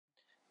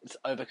It's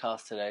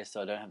overcast today,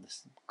 so I don't have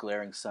this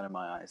glaring sun in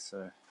my eyes.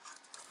 So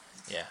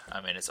Yeah,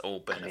 I mean, it's all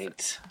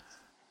benefits. great.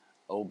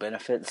 All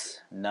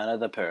benefits, none of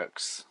the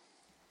perks.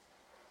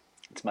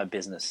 It's my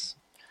business.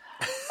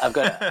 I've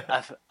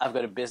got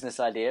a business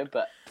idea,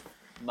 but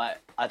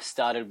I've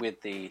started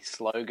with the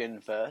slogan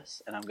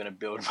first, and I'm going to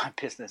build my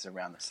business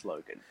around the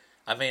slogan.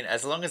 I mean,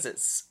 as long as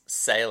it's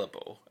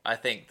saleable, I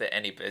think that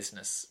any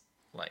business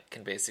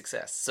can be a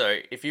success. So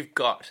if you've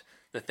got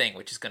the thing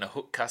which is going to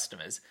hook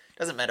customers,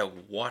 doesn't matter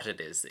what it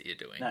is that you're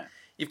doing. No,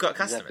 you've got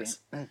customers.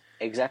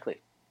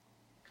 Exactly.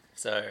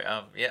 So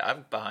yeah,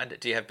 I'm behind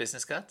it. Do you have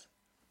business cards?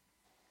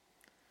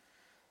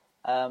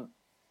 No.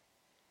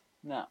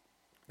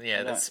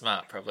 Yeah, that's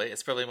smart. Probably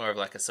it's probably more of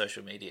like a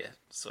social media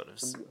sort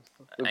of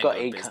We've angle got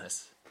of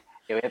business.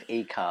 Yeah, we have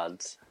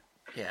e-cards.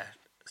 Yeah,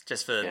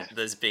 just for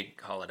those big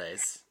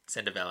holidays.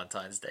 Send a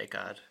Valentine's Day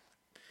card.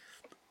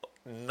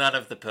 None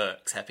of the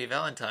perks. Happy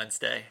Valentine's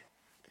Day.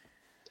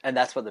 And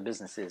that's what the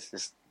business is,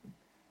 just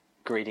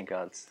greeting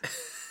cards.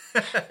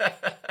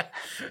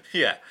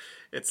 Yeah,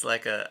 it's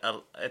like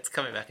it's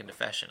coming back into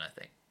fashion, I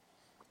think.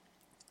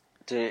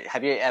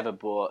 Have you ever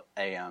bought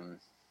a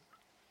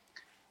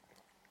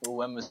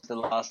when was the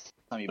last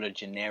time you bought a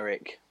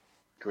generic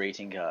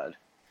greeting card,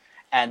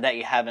 and that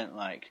you haven't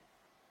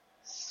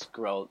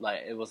scrolled,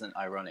 it wasn't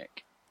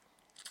ironic?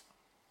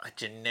 A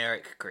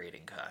generic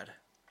greeting card.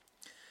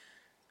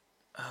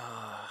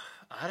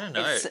 I don't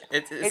know.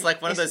 It's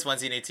like one of those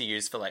ones you need to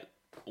use for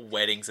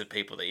weddings of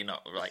people that you're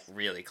not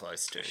really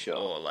close to. Sure.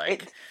 Or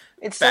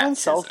it's so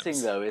insulting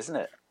though, isn't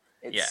it?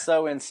 It's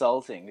so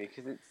insulting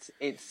because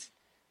it's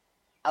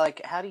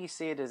how do you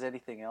see it as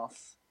anything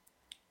else?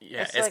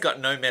 Yeah, it's got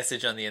no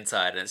message on the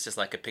inside, and it's just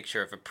like a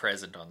picture of a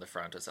present on the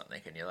front or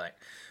something, and you're like,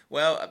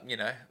 well,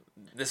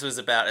 this was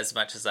about as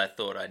much as I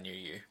thought I knew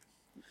you.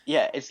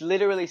 Yeah, it's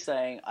literally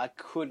saying I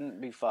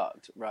couldn't be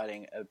fucked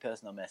writing a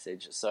personal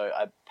message, so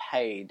I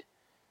paid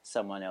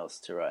someone else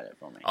to write it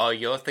for me. Oh,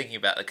 you're thinking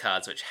about the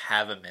cards which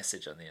have a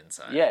message on the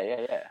inside.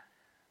 Yeah.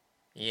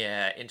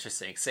 Yeah,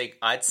 interesting. See,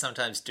 I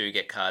sometimes do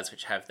get cards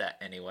which have that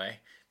anyway,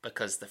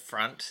 because the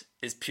front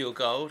is pure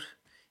gold.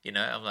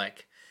 I'm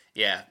like,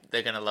 yeah,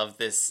 they're going to love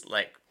this,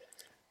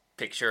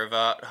 picture of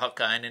a hot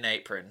guy in an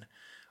apron.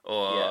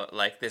 Or,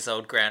 this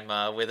old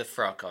grandma with a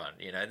frock on.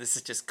 This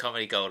is just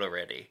comedy gold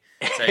already.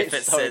 So if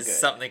it says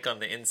something on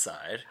the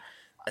inside,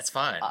 that's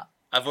fine.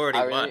 I've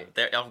already won.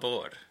 They're on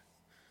board.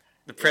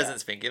 The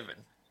present's been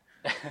given.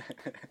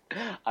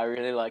 I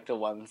really like the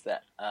ones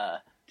that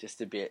are just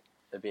a bit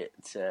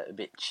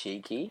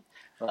cheeky.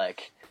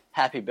 Like,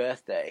 happy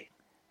birthday.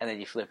 And then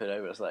you flip it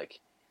over, it's like,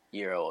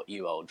 you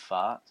old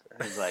fart.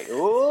 It's like,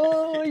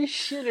 oh, you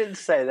shouldn't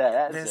say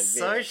that. They're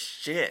so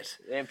shit.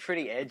 They're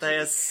pretty edgy. They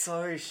are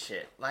so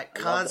shit.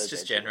 Cards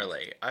just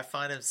generally, I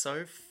find them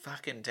so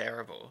fucking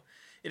terrible.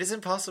 It is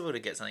impossible to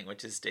get something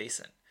which is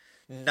decent.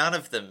 None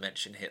of them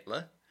mention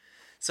Hitler.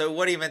 So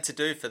what are you meant to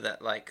do for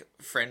that,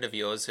 friend of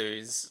yours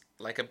who's,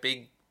 a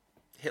big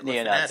Hitler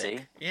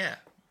fanatic? Yeah.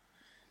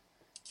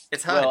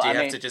 It's hard. Well, Do you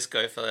have to just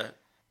go for,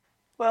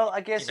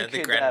 I guess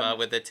the grandma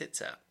with her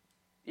tits out?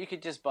 You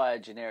could just buy a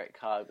generic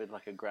card with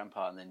a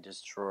grandpa and then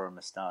just draw a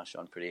moustache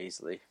on pretty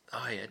easily.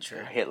 Oh yeah, true.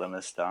 A Hitler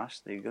moustache.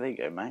 There you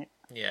go, mate.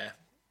 Yeah.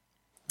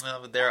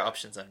 Well, there are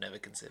options I've never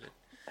considered.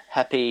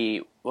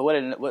 Happy. Well,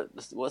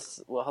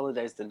 what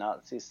holidays do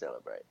Nazis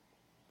celebrate?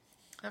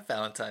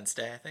 Valentine's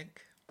Day, I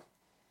think.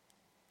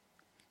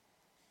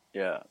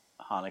 Yeah,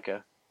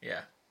 Hanukkah.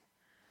 Yeah.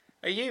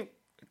 Do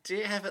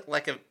you have it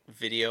a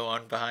video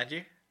on behind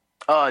you?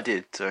 Oh, I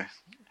did. Sorry.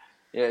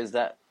 Yeah,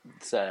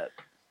 it's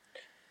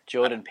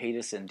Jordan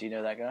Peterson. Do you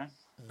know that guy?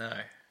 No.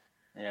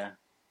 Yeah.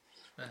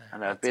 I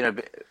know. I've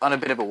been on a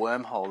bit of a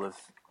wormhole of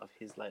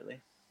his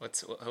lately.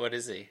 What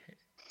is he?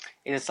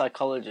 He's a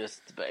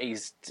psychologist, but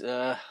he's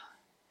I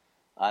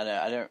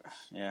don't.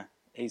 Yeah,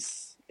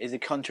 he's a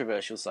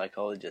controversial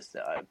psychologist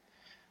that I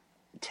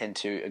tend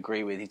to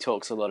agree with. He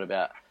talks a lot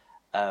about.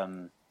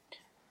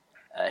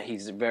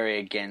 He's very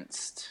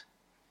against.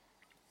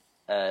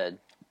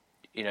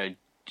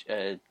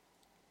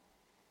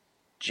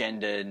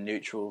 Gender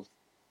neutral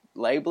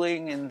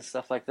labeling and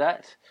stuff like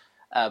that,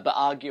 but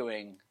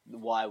arguing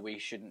why we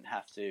shouldn't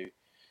have to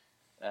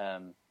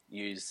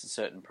use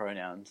certain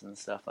pronouns and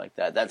stuff like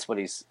that. That's what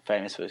he's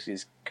famous for.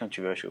 He's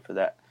controversial for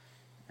that.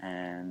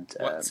 And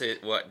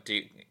what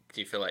do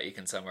you feel like you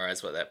can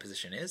summarize what that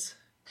position is?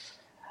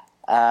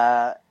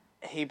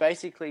 He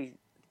basically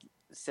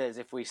says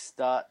if we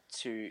start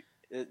to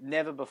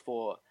never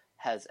before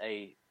has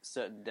a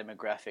certain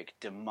demographic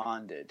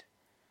demanded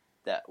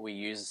that we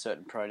use a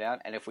certain pronoun,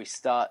 and if we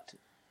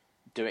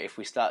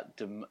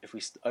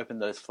open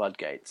those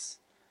floodgates,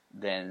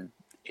 then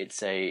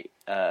it's a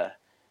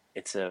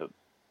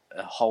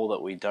hole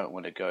that we don't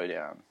want to go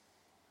down.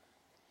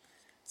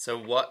 So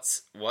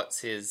what's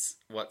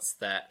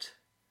that?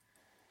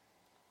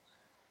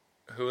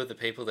 Who are the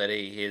people that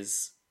he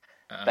is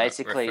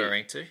basically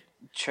referring to?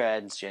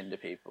 Transgender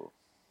people.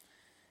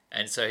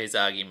 And so his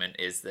argument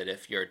is that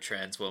if you're a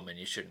trans woman,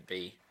 you shouldn't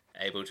be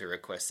able to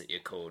request that you're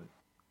called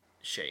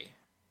she.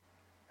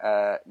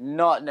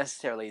 Not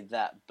necessarily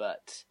that,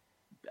 but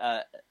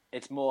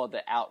it's more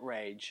the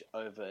outrage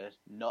over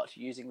not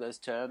using those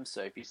terms.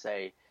 So if you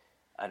say,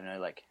 I don't know,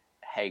 like,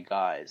 hey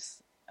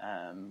guys,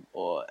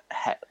 or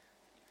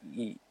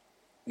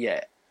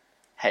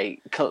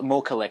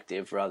more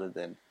collective rather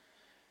than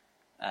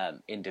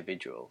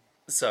individual.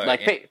 So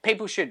like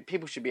people should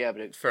be able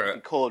to For- be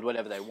called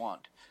whatever they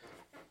want,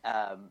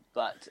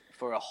 but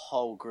for a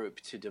whole group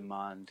to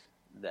demand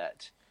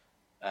that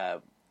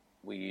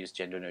we use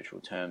gender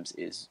neutral terms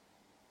is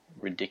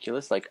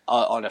ridiculous. Like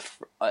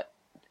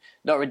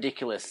not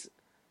ridiculous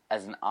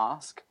as an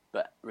ask,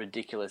 but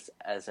ridiculous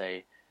as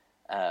a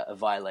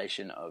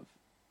violation of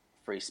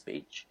free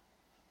speech.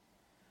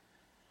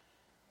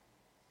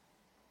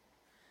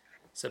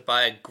 So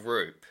by a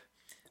group,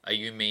 are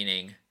you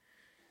meaning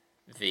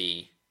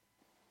the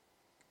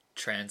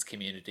trans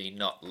community,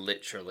 not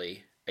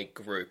literally a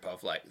group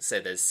of, like, say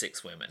there's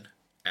 6 women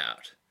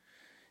out,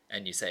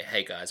 and you say,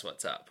 hey guys,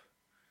 what's up?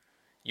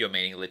 You're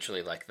meaning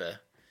literally like the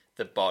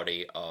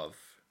body of,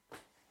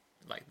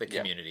 like, the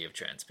community of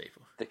trans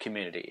people. The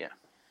community, yeah.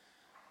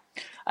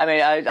 I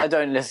mean, I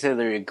don't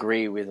necessarily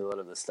agree with a lot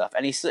of the stuff,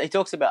 and he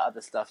talks about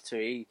other stuff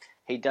too.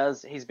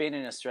 He's been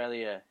in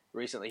Australia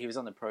recently. He was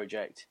on the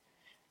project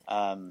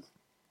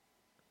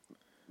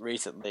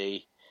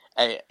recently.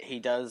 He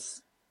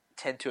does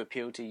tend to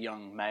appeal to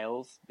young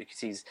males because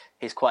he's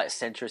quite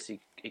centrist.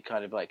 He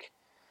kind of like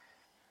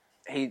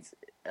he's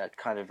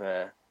kind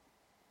of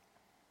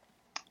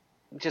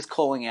just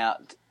calling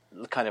out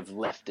kind of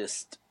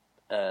leftist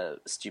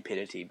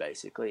stupidity,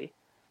 basically.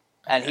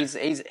 And he's a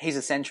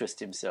centrist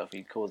himself.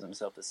 He calls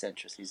himself a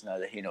centrist. He's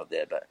neither here nor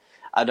there. But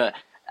I don't.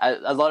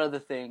 A lot of the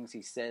things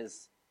he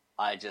says,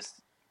 I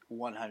just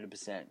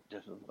 100%.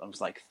 I'm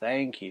just like,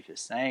 thank you for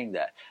saying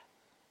that.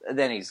 And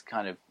then he's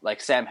kind of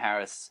like Sam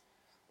Harris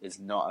is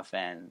not a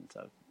fan.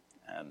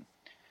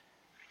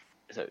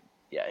 So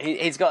yeah,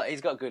 he's got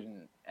good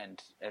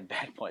and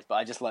bad points. But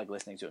I just like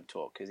listening to him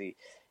talk because he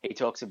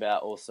talks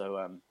about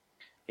also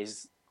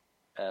his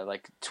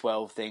like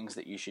 12 things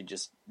that you should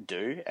just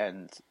do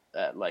and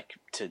like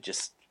to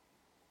just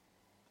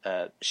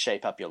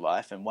shape up your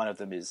life, and one of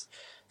them is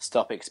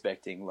stop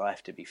expecting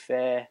life to be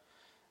fair,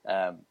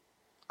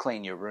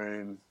 clean your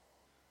room.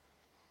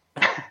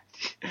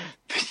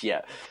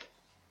 Yeah,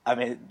 I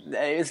mean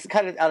it's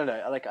kind of, I don't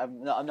know, like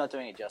I'm not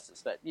doing it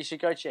justice, but you should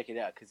go check it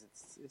out because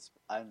it's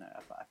I don't know,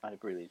 I find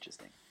it really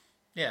interesting.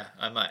 Yeah,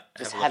 I might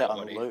just had it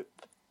on a loop.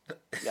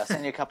 Yeah, I'll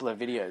send you a couple of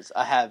videos.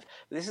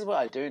 This is what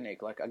I do,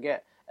 Nick. Like I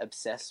get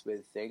obsessed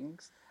with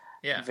things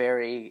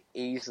very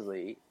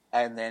easily,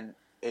 and then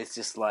it's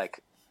just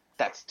like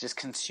that just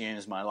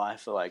consumes my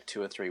life for like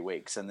 2 or 3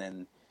 weeks, and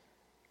then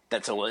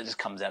that's all that just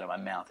comes out of my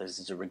mouth is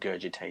just a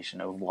regurgitation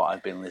of what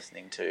I've been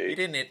listening to.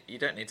 You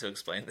don't need to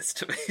explain this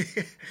to me.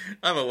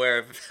 I'm aware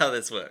of how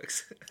this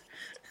works.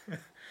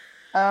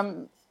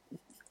 You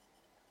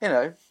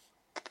know,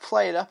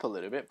 play it up a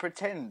little bit,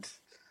 pretend.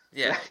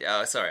 Yeah.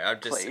 Oh, sorry.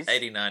 I'm just Please.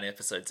 89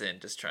 episodes in,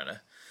 just trying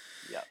to.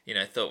 Yep. You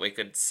know, thought we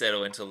could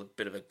settle into a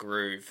bit of a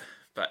groove,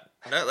 but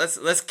no,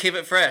 let's keep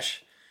it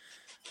fresh.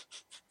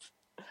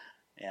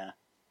 Yeah.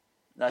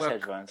 Nice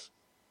headphones.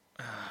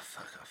 Oh,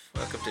 fuck off.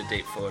 Welcome to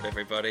Deep Forward,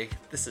 everybody.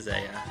 This is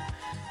a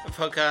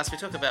podcast. We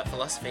talk about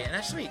philosophy, and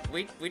actually,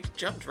 we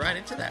jumped right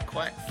into that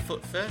quite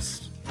foot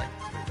first. Like,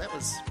 that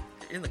was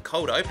in the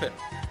cold open.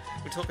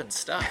 We're talking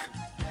stuff.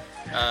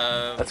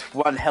 That's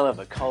one hell of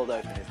a cold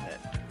open, isn't it?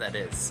 That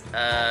is.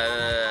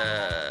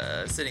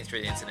 Sitting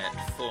through the internet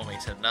for me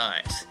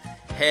tonight.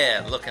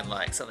 Hair looking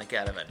like something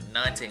out of a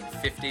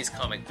 1950s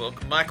comic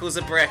book. Michael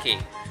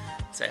Zabrecki.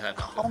 Say hi,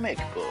 Michael. Comic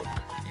book?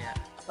 Yeah.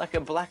 Like a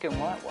black and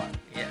white one?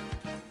 Yeah.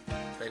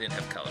 They didn't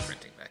have colour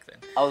printing back then.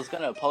 I was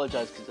going to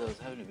apologise because I was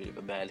having a bit of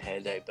a bad hair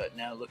day, but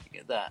now looking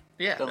at that,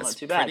 yeah, done not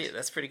too bad.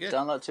 That's pretty good.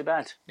 Done not too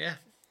bad. Yeah.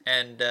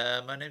 And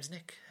my name's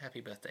Nick. Happy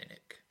birthday,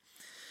 Nick.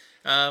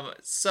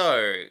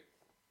 So,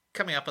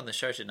 coming up on the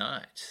show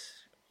tonight,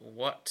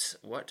 what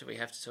do we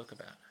have to talk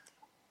about?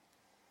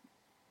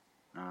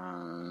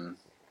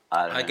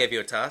 I gave you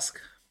a task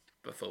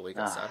before we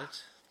got started.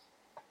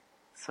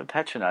 So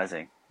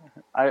patronising.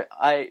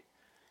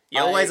 You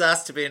always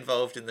ask to be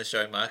involved in the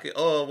show, Mark.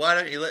 Oh, why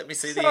don't you let me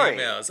see the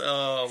emails?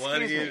 Oh, why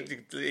do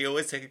you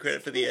always take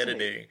credit for the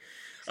editing?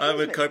 I'm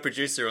a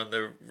co-producer on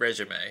the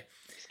resume.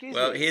 Excuse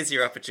me. Here's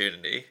your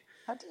opportunity.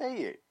 How dare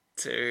you?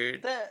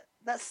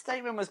 That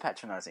statement was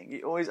patronising.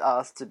 You always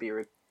ask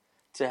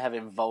to have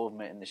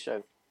involvement in the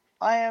show.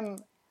 I am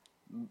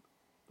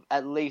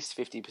at least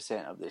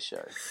 50% of this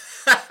show.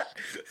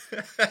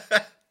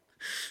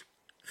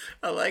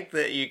 I like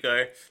that you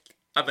go,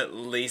 I'm at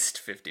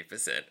least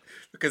 50%,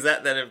 because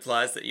that then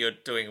implies that you're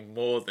doing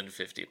more than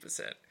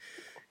 50%.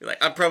 You're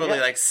like, I'm probably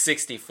like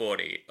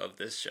 60-40 of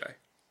this show.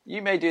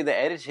 You may do the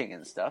editing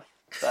and stuff,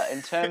 but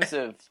in terms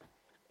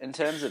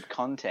of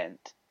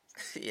content,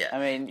 yeah, I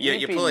mean,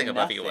 you're pulling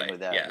above your weight.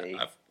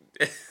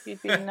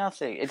 You'd be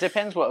nothing. It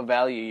depends what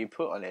value you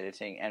put on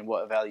editing and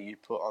what value you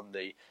put on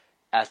the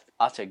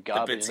utter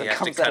garbage bits that you have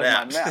to comes out cut of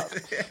out. my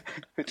mouth.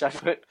 Which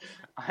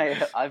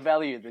I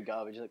value the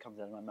garbage that comes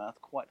out of my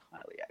mouth quite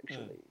highly,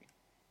 actually.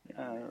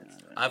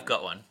 I've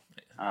got one.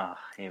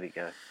 Here we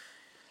go.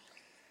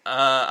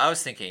 I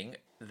was thinking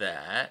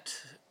that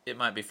it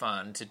might be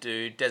fun to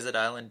do Desert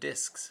Island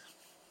Discs.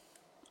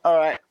 All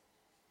right.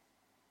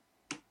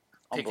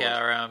 Pick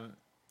our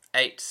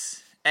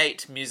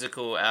eight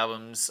musical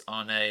albums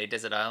on a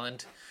desert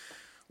island.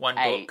 One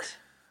book.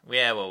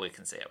 Yeah, well, we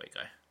can see how we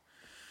go.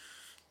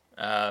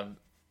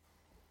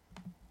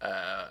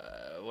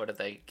 What did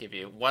they give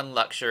you? One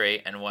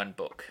luxury and one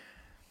book.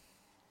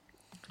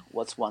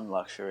 What's one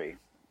luxury?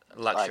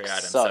 Luxury like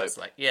item. Soap. So it's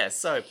like,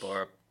 soap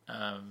or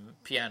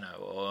piano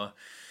or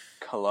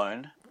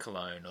cologne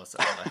or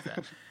something like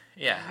that.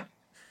 Yeah.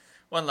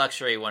 One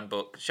luxury, one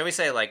book. Shall we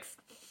say like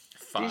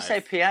 5? Did you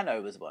say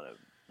piano was one of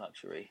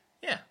luxury?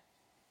 Yeah.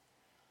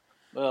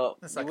 Well,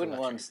 like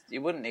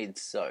you wouldn't need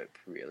soap,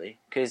 really,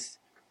 because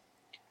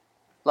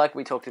like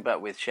we talked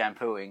about with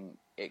shampooing,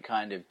 it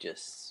kind of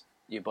just,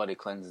 your body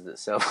cleanses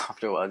itself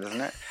after a while,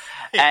 doesn't it?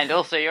 And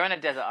also, you're on a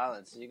desert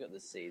island, so you got the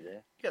sea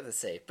there. You got the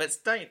sea. But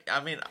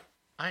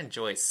I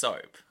enjoy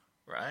soap,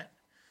 right?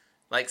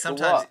 Like,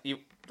 sometimes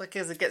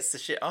because it gets the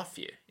shit off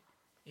you,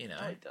 you know?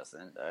 No, it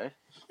doesn't, though.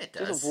 It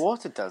does. The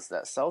water does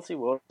that, salty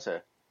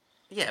water.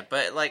 Yeah,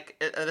 but,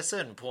 like, at a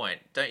certain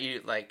point, don't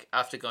you, like,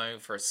 after going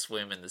for a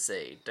swim in the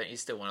sea, don't you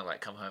still want to,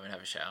 like, come home and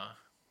have a shower?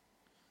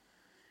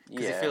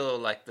 Because you feel,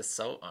 like, the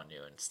salt on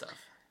you and stuff.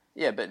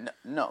 Yeah, but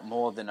not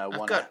more than I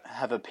want to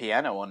have a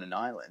piano on an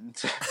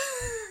island.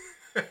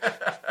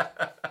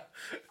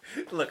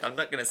 Look, I'm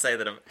not going to say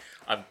that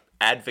I'm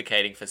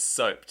advocating for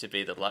soap to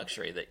be the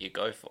luxury that you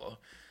go for.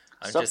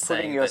 Stop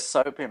putting your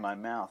soap in my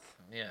mouth.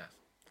 Yeah,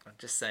 I'm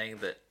just saying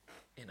that,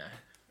 you know,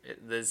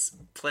 there's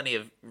plenty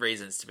of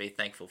reasons to be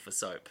thankful for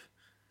soap.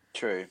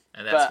 True.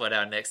 And that's what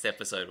our next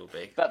episode will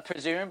be. But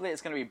presumably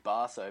it's going to be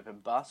bar soap,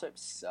 and bar soap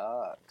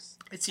sucks.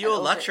 It's your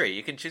luxury.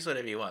 You can choose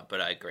whatever you want,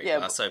 but I agree.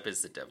 Bar soap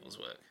is the devil's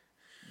work.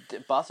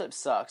 Bar soap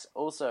sucks.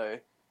 Also,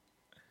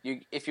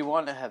 if you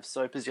want to have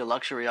soap as your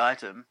luxury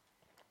item,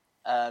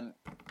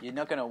 you're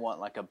not going to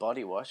want like a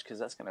body wash because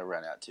that's going to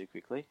run out too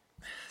quickly.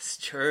 It's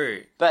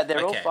true. But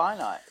they're all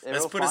finite.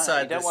 Let's put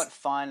aside You don't want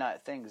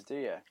finite things, do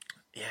you?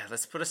 Yeah,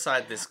 let's put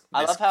aside this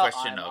I love how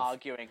question I'm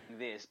arguing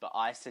this, but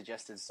I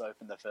suggested soap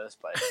in the first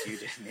place. You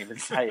didn't even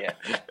say it.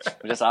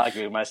 I'm just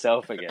arguing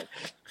myself again.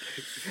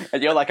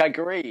 And you're like, I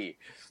agree.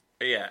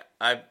 Yeah,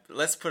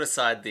 let's put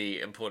aside the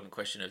important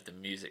question of the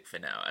music for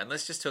now, and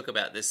let's just talk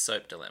about this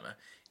soap dilemma.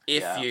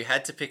 If you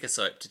had to pick a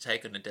soap to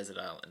take on a desert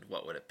island,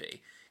 what would it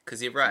be?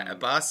 Because you're right, a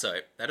bar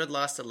soap, that would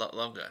last a lot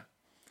longer,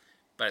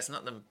 but it's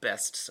not the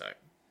best soap.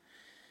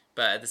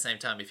 But at the same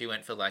time, if you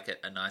went for like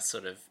a nice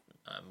sort of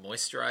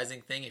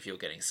moisturizing thing, if you're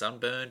getting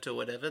sunburnt or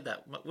whatever,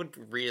 that would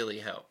really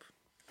help.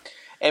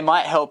 It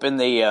might help in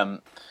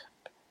the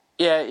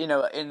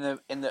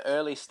in the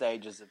early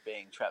stages of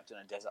being trapped on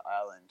a desert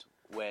island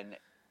when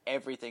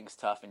everything's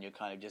tough and you're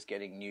kind of just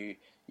you're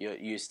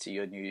used to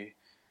your new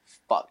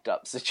fucked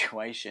up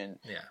situation.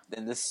 Yeah.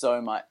 Then the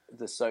soap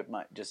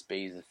might just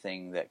be the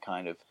thing that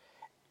kind of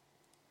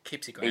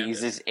keeps you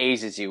grounded.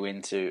 eases you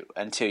into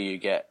until you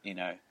get,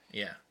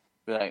 Yeah.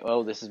 Like,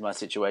 well, this is my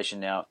situation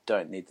now.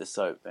 Don't need the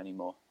soap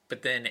anymore.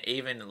 But then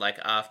even like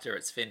after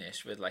it's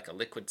finished with like a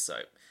liquid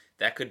soap,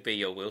 that could be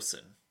your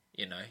Wilson.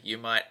 You know, you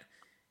might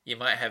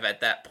have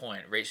at that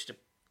point reached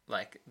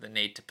like the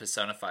need to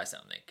personify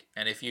something.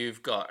 And if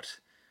you've got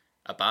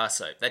a bar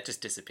soap, that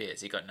just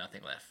disappears. You got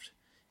nothing left.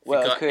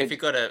 If you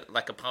got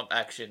a pump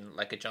action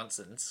like a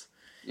Johnson's,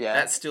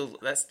 that's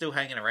still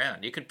hanging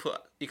around. You can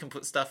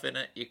put stuff in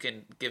it. You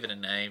can give it a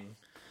name.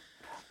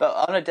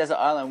 But on a desert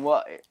island,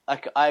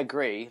 I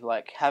agree.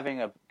 Like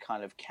having a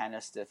kind of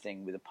canister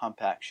thing with a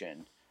pump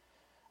action,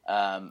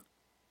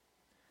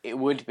 it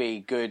would be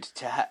good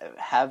to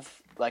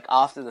have. Like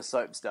after the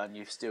soap's done,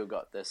 you've still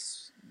got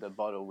the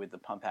bottle with the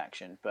pump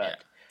action.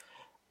 But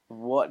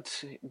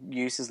what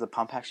use is the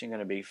pump action going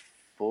to be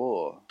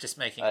for? Just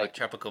making like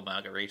tropical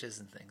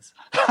margaritas and things.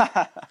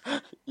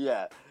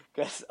 Yeah,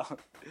 because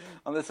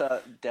on this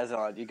desert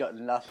island, you got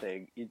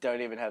nothing. You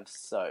don't even have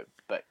soap,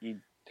 but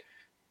you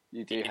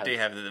do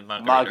have the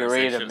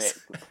margarita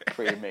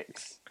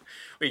pre-mix.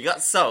 Well, you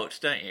got salt,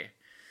 don't you?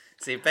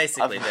 So you're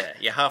basically there.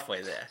 You're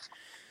halfway there.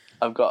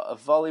 I've got a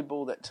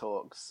volleyball that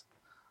talks.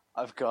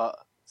 I've got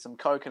some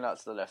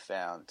coconuts that I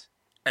found.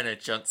 And a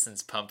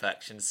Johnson's pump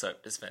action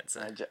soap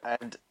dispenser.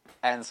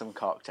 And some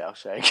cocktail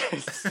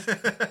shakers.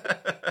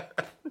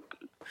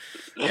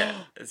 Yeah,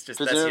 it's just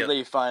presumably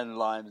you find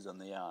limes on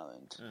the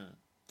island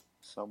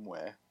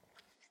somewhere.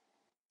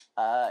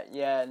 Not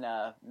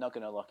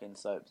going to lock in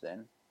soap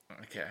then.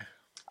 Okay.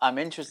 I'm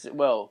interested.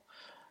 Well.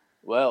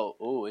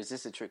 Is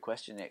this a trick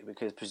question, Nick?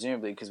 Because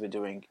presumably, because we're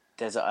doing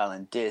desert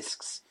island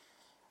discs,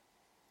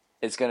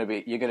 you're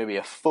going to be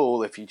a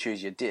fool if you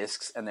choose your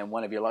discs, and then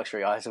one of your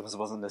luxury items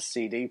wasn't a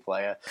CD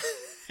player.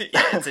 Yeah,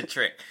 it's a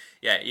trick.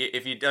 Yeah,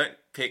 if you don't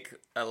pick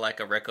a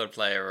record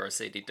player or a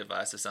CD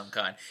device of some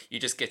kind, you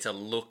just get to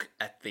look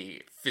at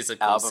the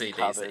physical album CDs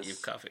covers that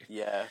you've covered.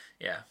 Yeah.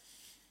 Yeah.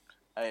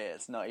 Oh yeah,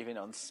 it's not even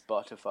on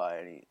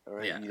Spotify.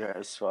 Or Yeah. you don't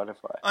have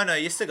Spotify. Oh no,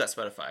 you still got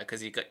Spotify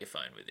because you got your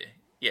phone with you.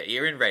 Yeah,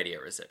 you're in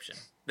radio reception.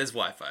 There's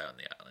Wi-Fi on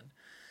the island.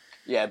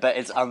 Yeah, but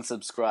it's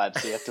unsubscribed,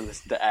 so you have to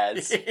listen to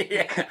ads.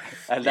 Yeah.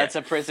 And that's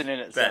a prison in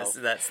itself.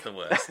 That's the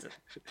worst.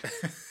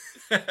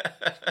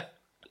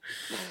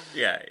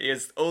 Yeah,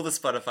 it's all the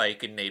Spotify you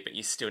can need, but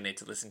you still need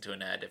to listen to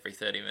an ad every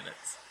 30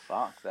 minutes.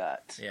 Fuck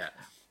that. Yeah.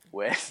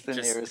 Where's the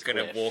Just nearest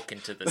gonna cliff? walk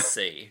into the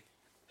sea.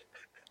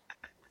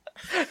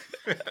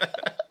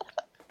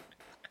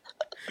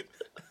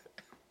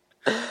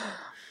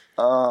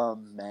 Oh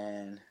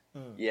man.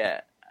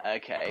 Yeah.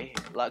 Okay.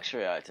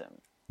 Luxury item.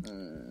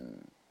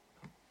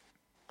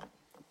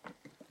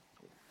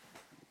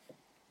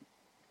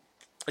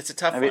 It's a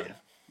tough Maybe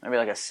one.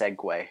 like a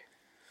Segway.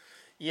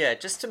 Yeah,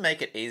 just to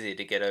make it easy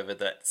to get over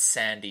that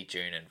sandy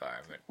dune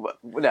environment.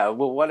 No,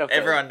 well, one of those,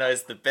 Everyone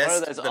knows the one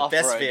best of those the off-road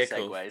best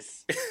vehicle.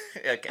 Segways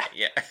Okay,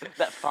 yeah.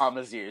 that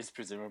farmers use,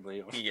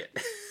 presumably. Yeah.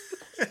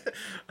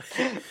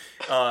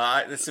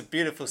 It's a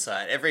beautiful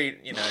sight.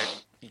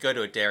 You go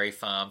to a dairy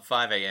farm,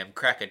 5 a.m.,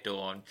 crack of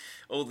dawn,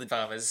 all the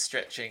farmers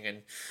stretching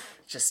and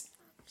just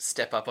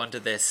step up onto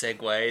their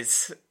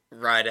segways,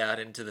 ride out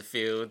into the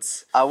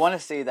fields, I want to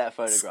see that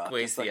photograph.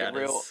 squeeze It's like the a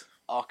real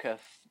udders,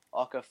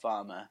 ochre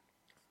farmer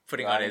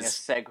putting on riding a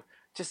his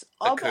just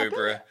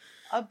Cobra.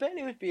 I bet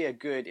it would be a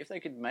good if they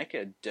could make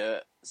a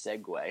dirt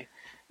Segway.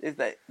 Is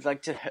that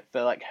like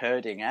for like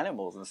herding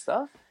animals and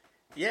stuff?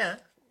 Yeah.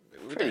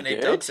 We Pretty don't need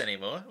good. dogs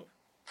anymore.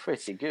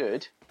 Pretty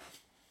good.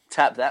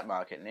 Tap that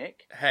market,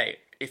 Nick. Hey,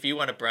 if you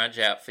want to branch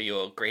out for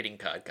your greeting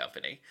card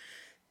company,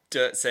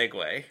 Dirt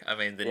Segway, I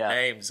mean, the Yeah.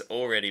 name's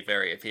already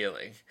very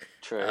appealing.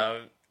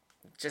 True.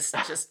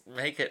 Just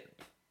make it,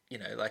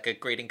 like a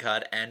greeting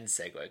card and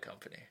Segway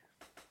company.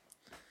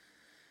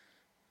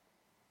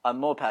 I'm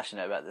more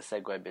passionate about the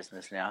Segway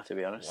business now, to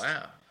be honest.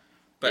 Wow.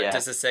 But Yeah.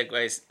 does the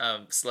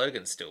Segway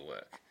slogan still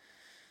work?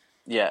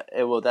 Yeah,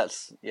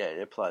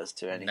 it applies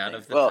to anything. None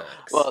of the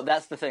perks. Well,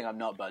 that's the thing I'm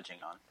not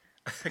budging on.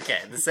 Okay,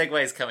 the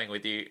Segway is coming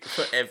with you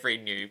for every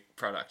new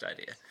product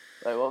idea.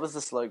 Wait, what was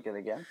the slogan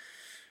again?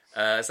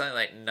 Something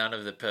like none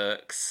of the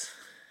perks,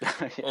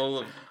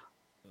 all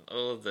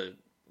of the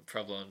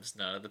problems,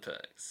 none of the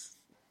perks.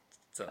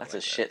 Something That's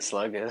like a shit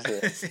slogan,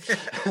 isn't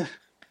it?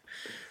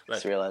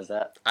 Just realised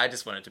that. I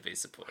just wanted to be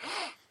supportive.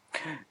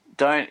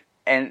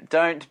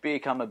 Don't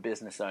become a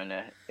business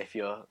owner if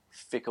you're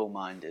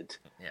fickle-minded,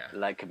 Yeah.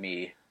 like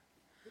me.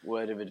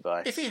 Word of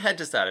advice. If you had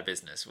to start a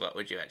business, what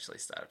would you actually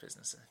start a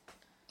business in?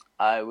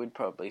 I would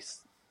probably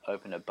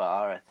open a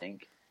bar, I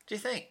think. Do you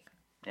think?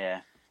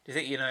 Yeah. Do you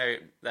think you know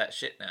that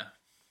shit now?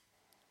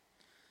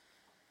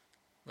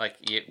 Like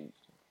you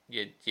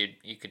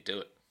could do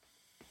it.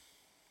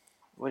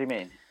 What do you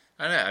mean?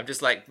 I don't know. I'm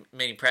just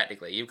meaning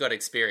practically. You've got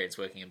experience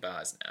working in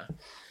bars now.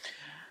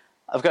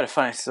 I've got a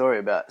funny story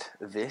about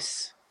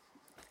this.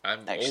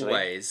 I'm Actually.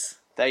 always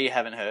That you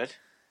haven't heard.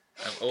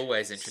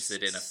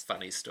 interested in a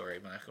funny story,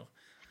 Michael.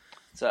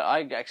 So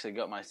I actually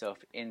got myself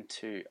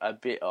into a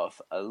bit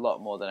of a lot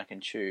more than I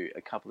can chew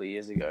a couple of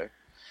years ago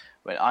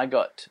when I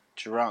got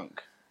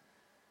drunk.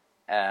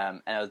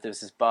 And there was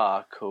this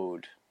bar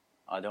called,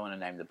 I don't want to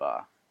name the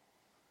bar,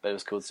 but it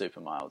was called Super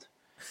Mild.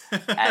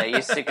 And I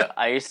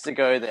used to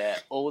go there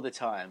all the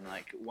time,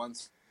 like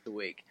once a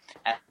week.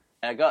 And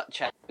I got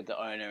chatting with the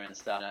owner and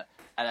stuff.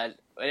 And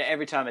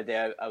every time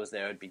I was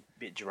there, I'd be a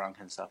bit drunk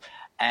and stuff.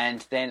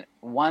 And then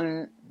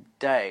one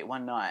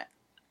night,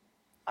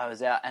 I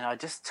was out and I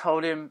just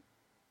told him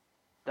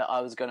that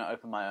I was going to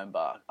open my own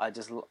bar. I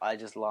just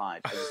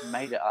lied. I just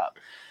made it up.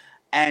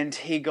 And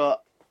he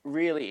got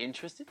really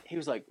interested. He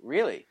was like,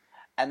 really?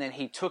 And then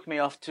he took me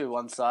off to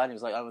one side. He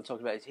was like, I want to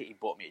talk about it. He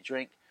bought me a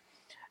drink.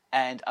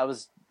 And I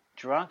was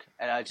drunk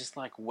and I just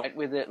went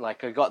with it.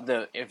 Like I got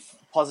the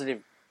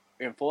positive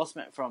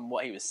reinforcement from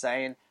what he was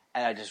saying.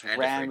 And I just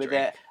ran with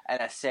it.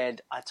 And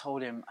I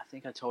told him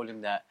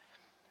that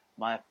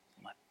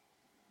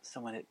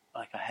someone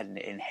I had an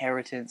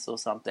inheritance or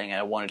something, and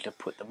I wanted to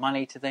put the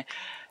money to thing.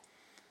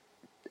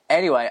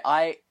 Anyway,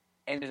 I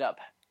ended up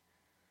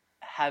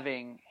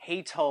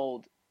he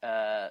told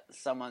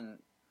someone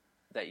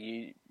that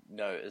you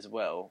know as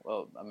well,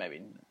 well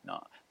maybe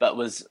not, but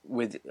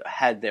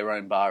had their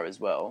own bar as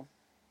well,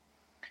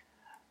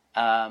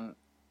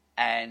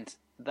 and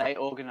they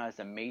organised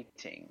a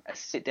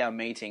sit-down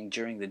meeting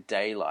during the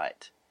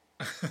daylight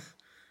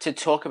to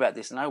talk about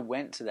this, and I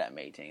went to that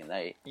meeting,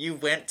 and You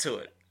went to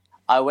it?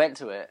 I went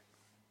to it,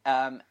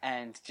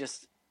 and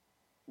just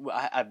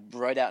I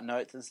wrote out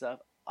notes and stuff.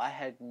 I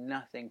had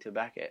nothing to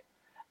back it,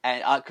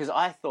 and because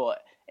I thought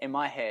in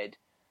my head,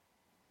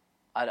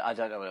 I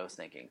don't know what I was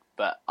thinking,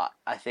 but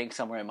I think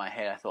somewhere in my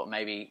head I thought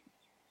maybe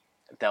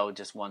they'll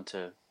just want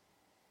to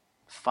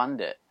fund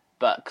it,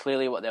 but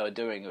clearly what they were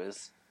doing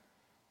was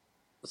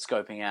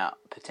scoping out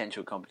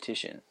potential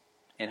competition.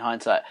 In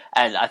hindsight,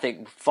 and I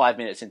think 5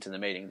 minutes into the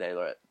meeting, they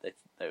was like,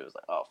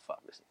 "Oh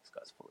fuck, this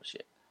guy's full of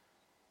shit."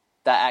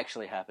 That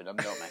actually happened. I'm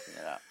not making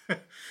it up.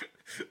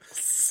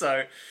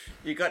 So,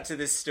 you got to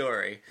this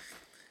story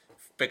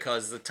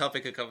because the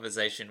topic of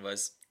conversation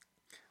was,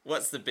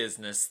 what's the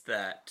business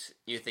that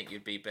you think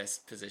you'd be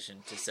best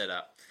positioned to set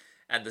up?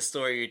 And the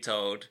story you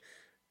told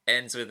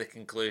ends with a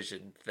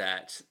conclusion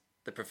that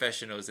the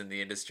professionals in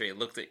the industry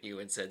looked at you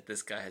and said,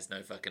 "This guy has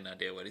no fucking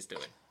idea what he's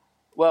doing."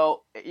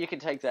 Well, you can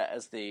take that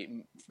as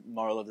the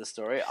moral of the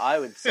story. I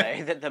would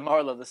say that the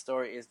moral of the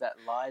story is that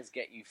lies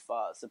get you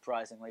far,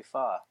 surprisingly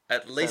far.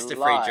 At least So a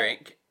free lie.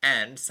 drink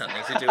and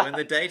something to do in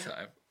the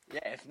daytime.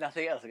 Yeah, if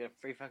nothing else, I get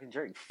a free fucking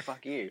drink.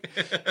 Fuck you.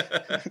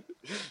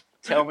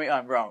 Tell me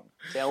I'm wrong.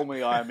 Tell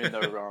me I'm in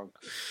the wrong.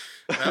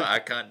 No, I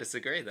can't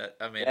disagree. That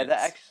I mean, Yeah,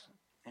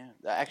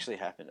 that actually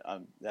happened.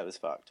 That was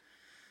fucked.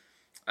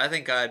 I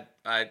think I'd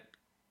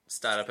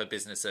start up a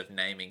business of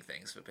naming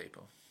things for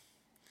people.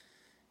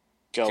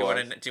 Go Do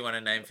on. you want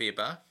a name for your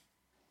bar?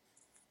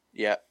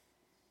 Yeah,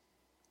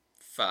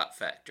 Fart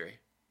Factory.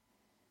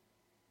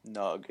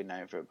 not a good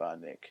name for a bar,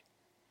 Nick.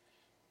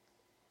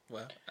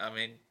 Well, I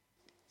mean,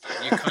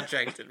 you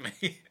contracted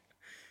me,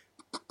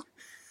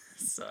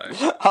 so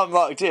I'm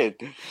locked in.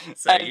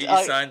 And you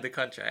I- signed the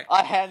contract.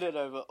 I handed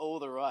over all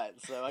the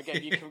rights, so I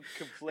gave you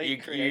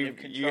complete creative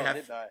control, have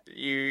didn't I?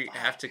 you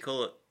have to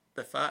call it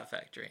the Fart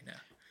Factory now.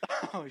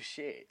 Oh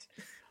shit!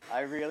 I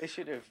really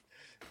should have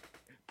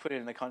put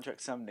in the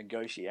contract some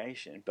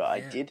negotiation, but I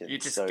Yeah, didn't. You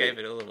just so... gave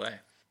it all away.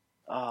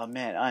 Oh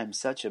man, I am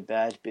such a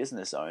bad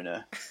business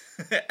owner.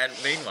 And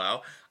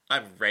meanwhile,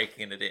 I'm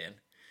raking it in.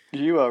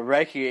 You are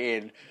raking it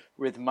in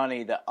with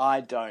money that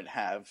I don't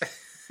have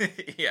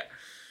Yeah,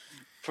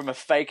 from a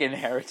fake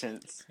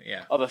inheritance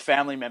yeah. of a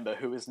family member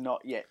who is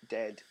not yet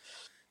dead.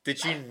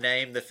 Did you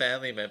name the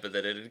family member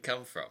that it had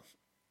come from?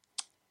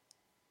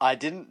 I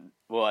didn't.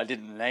 Well, I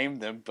didn't name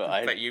them,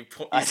 but But you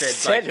you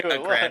said who like it a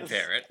was.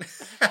 grandparent.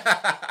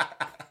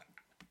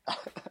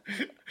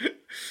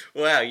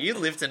 Wow, you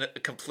lived in a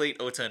complete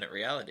alternate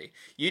reality.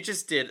 You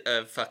just did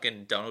a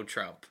fucking Donald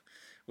Trump,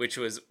 which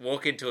was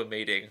walk into a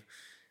meeting,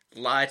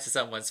 lie to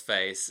someone's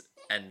face,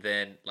 and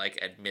then like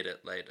admit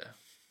it later.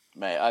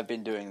 Mate, I've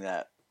been doing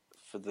that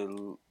for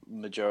the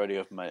majority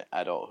of my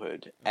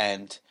adulthood,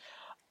 and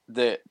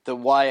the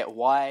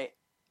why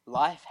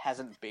life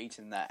hasn't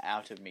beaten that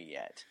out of me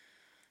yet,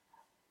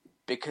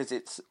 because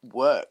it's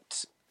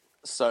worked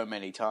so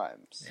many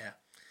times. Yeah.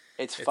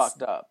 It's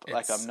fucked up.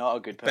 Like, it's I'm not a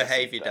good person.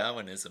 Behavior but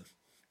Darwinism.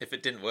 If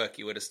it didn't work,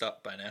 you would have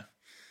stopped by now.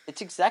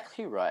 It's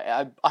exactly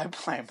right. I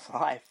blame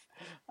life.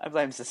 I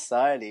blame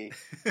society.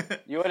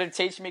 You want to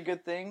teach me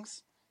good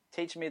things?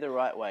 Teach me the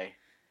right way.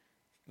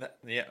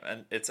 Yeah,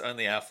 and it's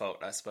only our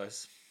fault, I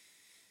suppose.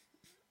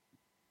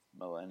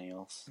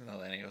 Millennials.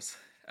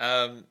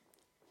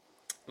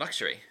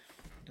 Luxury.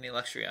 Any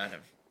luxury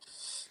item?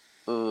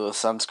 Ooh,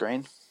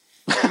 sunscreen.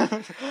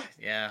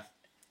 Yeah.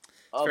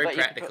 Oh, Very but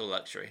you practical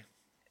luxury.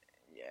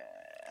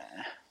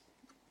 Yeah.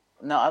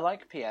 No, I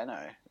like piano.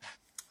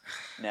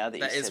 Now that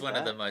That you is said one that.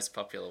 of the most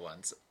popular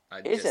ones.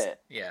 Is it?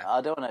 Yeah.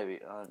 I don't want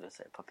to. I want to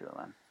say a popular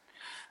one.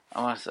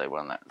 I want to say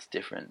one that's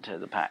different to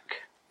the pack.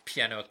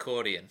 Piano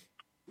accordion.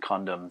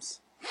 Condoms.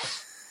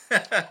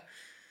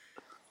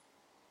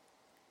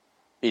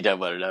 You don't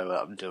want to know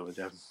what I'm doing with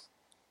them.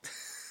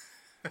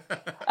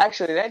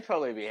 Actually, they'd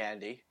probably be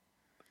handy.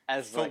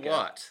 As For like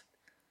what?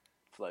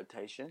 a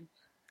flotation.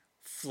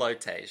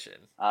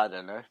 Flotation. I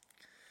don't know.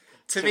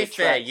 To To be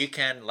fair, attract- you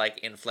can like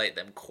inflate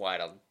them quite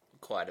a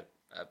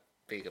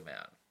big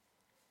amount.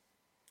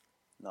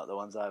 Not the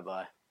ones I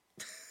buy.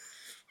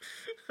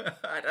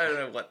 I don't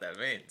know what that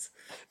means.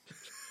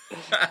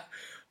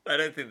 I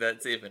don't think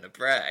that's even a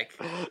brag.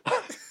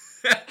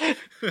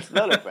 It's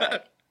not a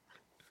brag.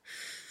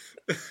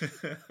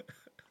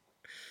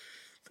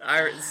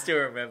 I still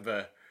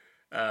remember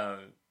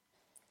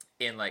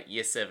in like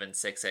year 7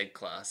 sex ed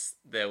class,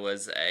 there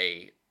was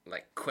a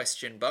like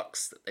question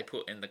box that they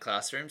put in the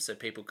classroom so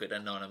people could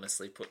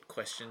anonymously put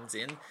questions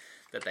in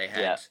that they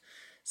had. Yeah.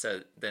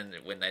 So then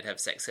when they'd have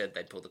sex ed,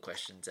 they'd pull the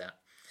questions out.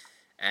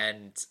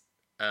 And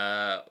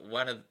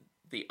one of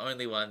the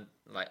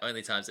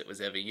only times it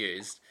was ever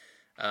used,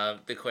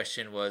 the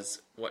question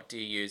was, what do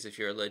you use if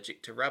you're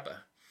allergic to rubber?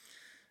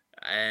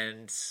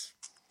 And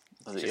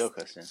Was it your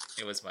question?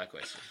 it was my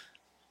question.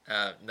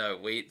 No,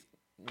 we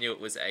knew it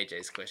was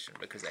AJ's question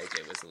because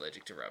AJ was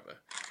allergic to rubber.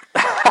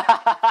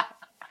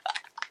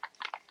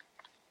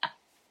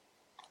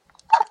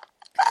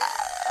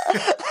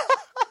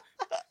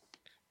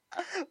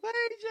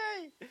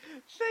 AJ,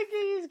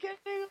 thinking he's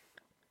getting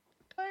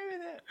away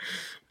with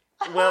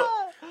it.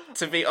 Well,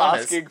 to be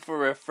honest, Asking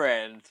for a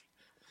friend.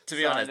 to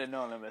be Signed honest,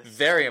 anonymous.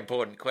 very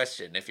important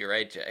question if you're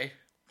AJ.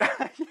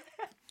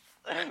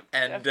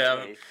 And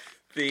Definitely.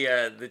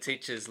 the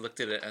teachers looked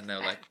at it and they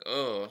were like,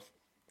 oh,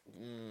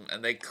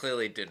 and they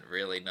clearly didn't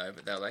really know,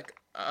 but they were like,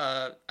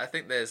 I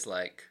think there's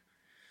like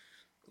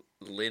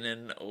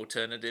linen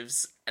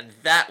alternatives, and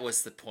that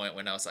was the point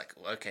when I was like,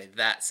 okay,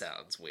 that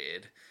sounds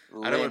weird.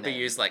 I don't want to be Linen.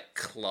 used like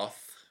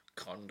cloth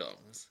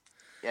condoms.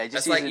 Yeah,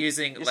 That's like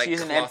using just like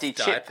use an cloth empty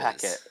diapers. chip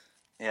packet.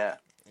 Yeah.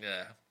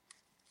 Yeah.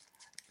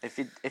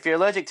 If you're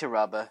allergic to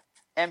rubber,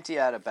 empty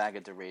out a bag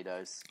of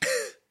Doritos,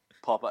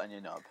 pop it on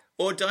your knob.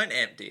 Or don't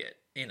empty it.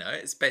 You know,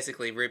 it's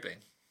basically ribbing.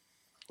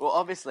 Well,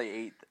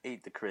 obviously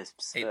eat the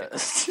crisps Eat the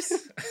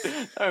first.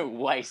 Don't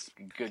waste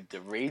good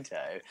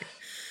Dorito.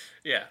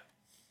 Yeah.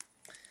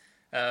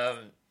 I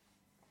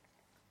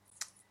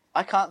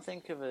can't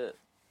think of a.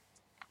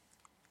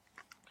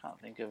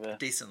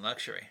 Decent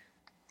luxury.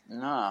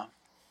 No.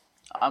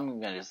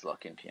 I'm gonna just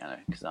lock in piano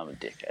because I'm a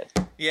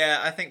dickhead. Yeah,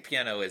 I think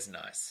piano is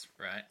nice,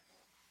 right?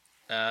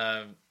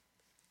 I'm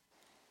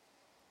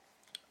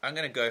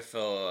gonna go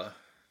for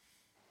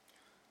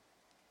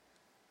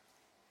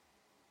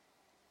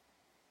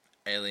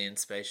alien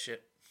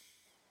spaceship.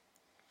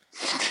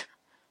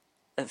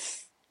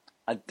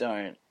 I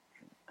don't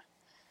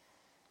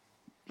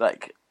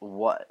like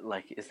what.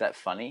 Like, is that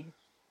funny?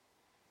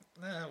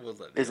 We'll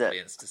let the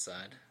audience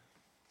decide.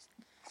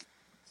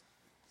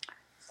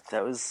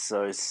 That was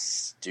so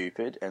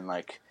stupid, and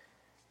like,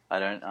 I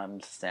don't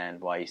understand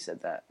why you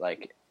said that.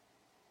 Like,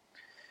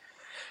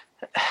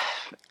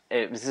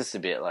 it was just a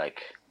bit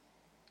like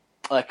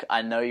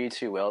I know you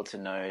too well to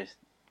know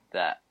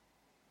that.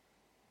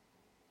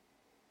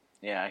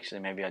 Yeah, actually,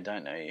 maybe I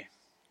don't know you.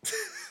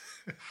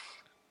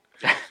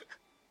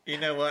 You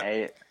know what?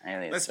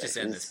 Let's just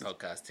end this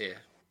podcast here.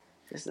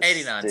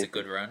 89's a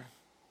good run.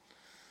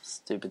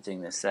 Stupid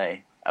thing to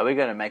say. Are we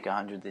going to make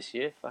 100 this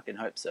year? Fucking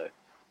hope so.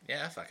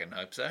 Yeah, I fucking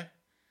hope so.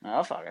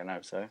 I fucking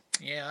hope so.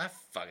 Yeah, I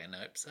fucking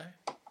hope so.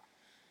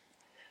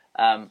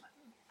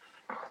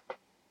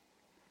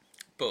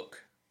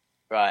 Book.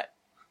 Right.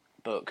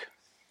 Book.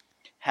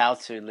 How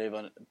to Live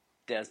on a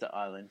Desert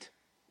Island.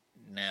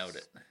 Nailed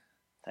it.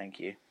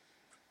 Thank you.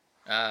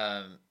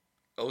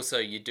 Also,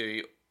 you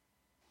do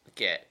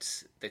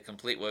get the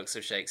complete works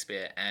of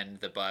Shakespeare and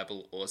the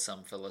Bible or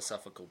some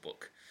philosophical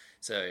book.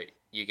 So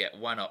you get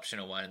one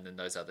optional one, and then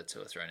those other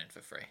two are thrown in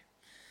for free.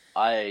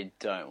 I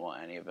don't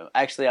want any of them.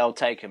 Actually, I'll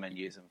take them and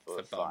use them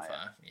for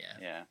bonfire.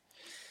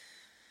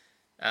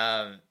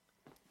 Yeah.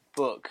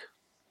 Book.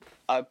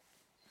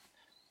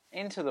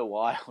 Into the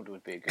Wild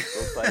would be a good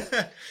book. Like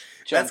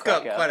That's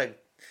got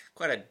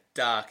quite a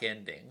dark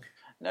ending.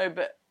 No,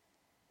 but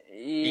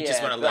you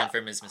just want to learn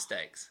from his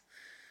mistakes.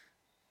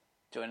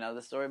 Do you want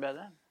another story about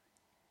that?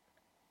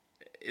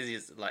 Is he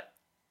like,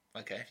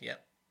 okay,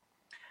 yep.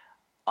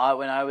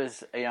 When I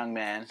was a young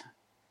man,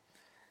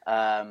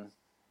 I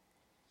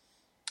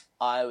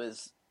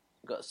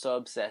got so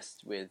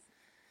obsessed with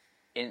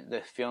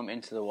the film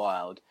Into the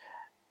Wild,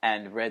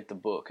 and read the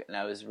book. And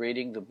I was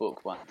reading the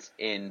book once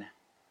in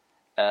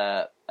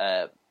RAA,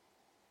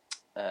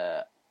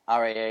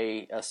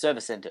 a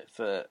service center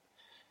for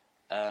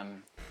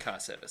car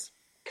service,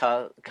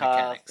 car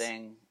Mechanics.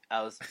 thing.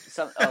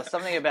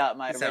 Something about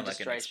my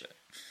registration.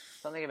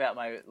 Something about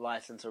my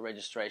license or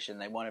registration.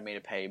 They wanted me to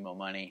pay more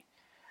money.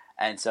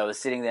 And so I was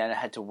sitting there and I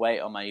had to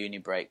wait on my uni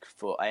break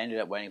I ended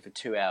up waiting for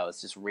 2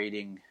 hours just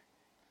reading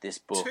this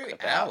book. 2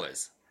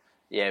 hours?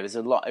 Yeah, it was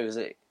a lot. It was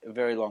a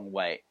very long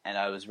wait. And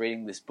I was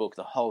reading this book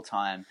the whole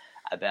time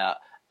about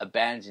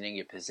abandoning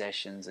your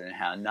possessions and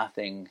how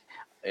nothing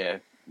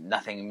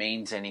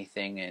means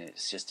anything and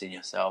it's just in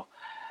yourself.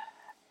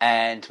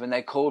 And when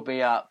they called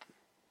me up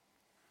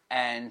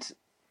and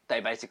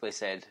they basically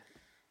said,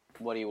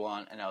 "What do you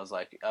want?" And I was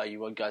like, "Oh,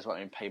 you guys want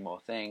me to pay more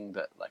thing,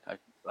 but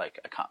I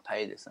can't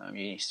pay this. I'm a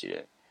uni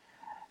student."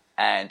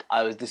 And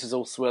this is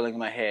all swirling in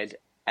my head,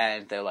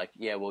 and they're like,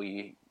 "Yeah, well,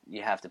 you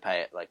have to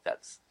pay it. Like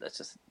that's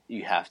just,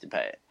 you have to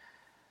pay it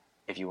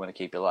if you want to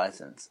keep your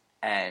license."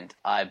 And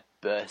I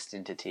burst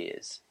into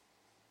tears,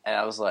 and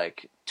I was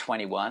like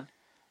 21.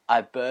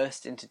 I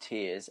burst into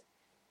tears,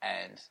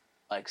 and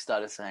like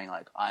started saying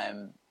like,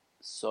 "I'm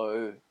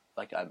so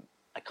like I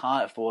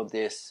can't afford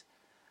this.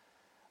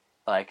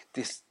 Like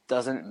this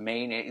doesn't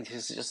mean it.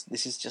 This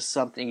is just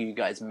something you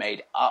guys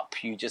made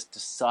up. You just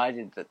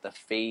decided that the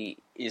fee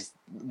is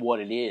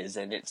what it is,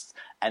 and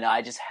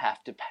I just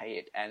have to pay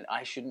it. And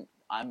I shouldn't.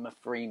 I'm a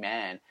free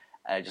man."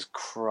 And I just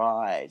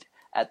cried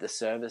at the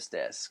service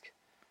desk.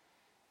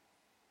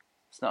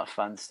 It's not a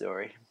fun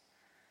story.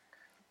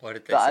 What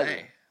did they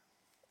say?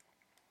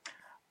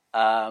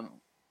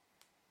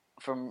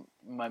 From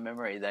my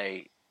memory,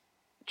 they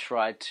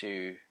tried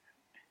to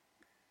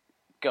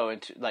go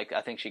into, like,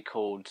 I think she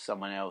called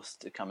someone else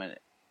to come and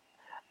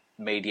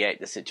mediate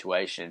the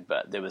situation,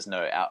 but there's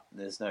no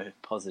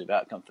positive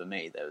outcome for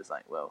me. There was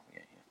like, well,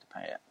 yeah, you have to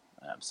pay it.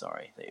 I'm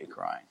sorry that you're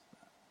crying.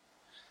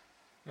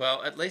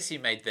 Well, at least you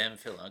made them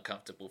feel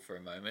uncomfortable for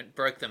a moment,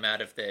 broke them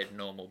out of their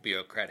normal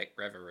bureaucratic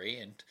reverie,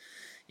 and,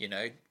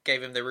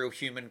 gave them the real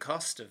human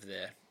cost of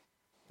their,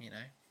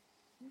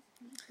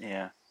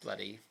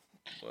 bloody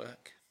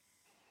work.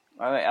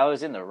 I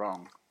was in the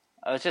wrong.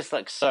 I was just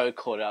like so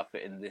caught up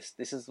in this.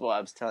 This is what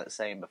I was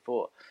saying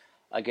before.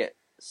 I get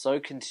so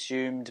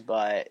consumed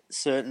by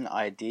certain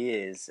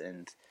ideas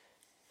and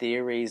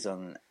theories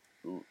on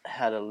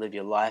how to live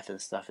your life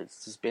and stuff.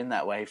 It's just been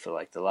that way for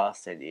like the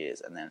last 10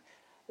 years. And then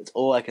it's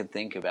all I can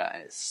think about.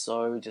 And it's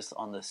so just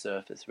on the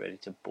surface, ready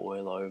to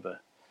boil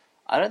over.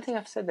 I don't think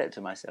I've said that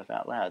to myself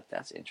out loud.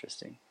 That's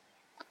interesting.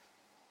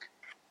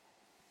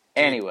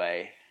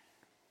 Anyway.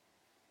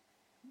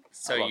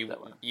 So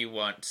you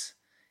want,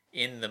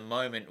 in the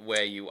moment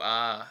where you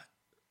are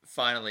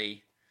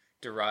finally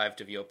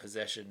derived of your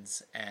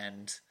possessions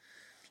and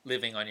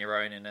living on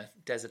your own in a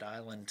desert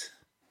island,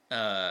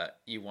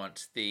 you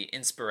want the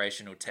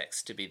inspirational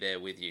text to be there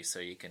with you so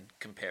you can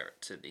compare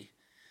it to the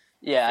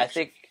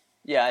fiction.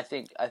 I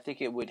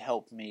think it would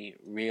help me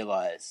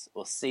realize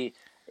or see.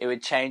 It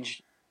would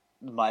change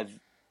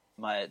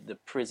the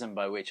prism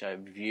by which I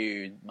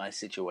viewed my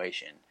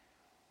situation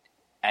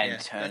and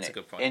turn it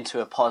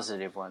into a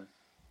positive one.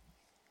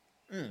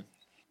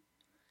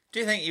 Do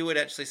you think you would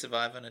actually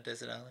survive on a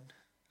desert island?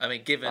 I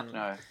mean, given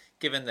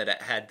that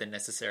it had the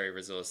necessary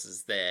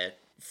resources there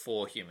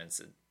for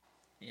humans,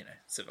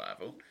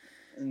 survival.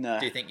 No.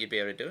 Do you think you'd be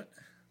able to do it?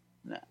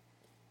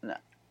 No,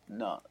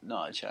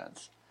 not a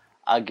chance.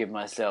 I'll give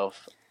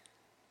myself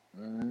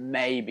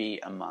maybe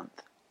a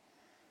month.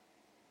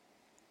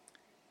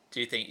 Do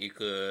you think you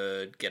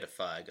could get a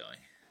fire going?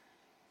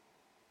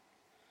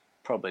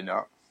 Probably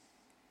not.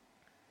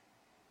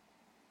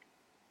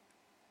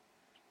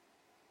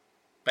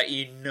 But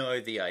you know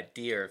the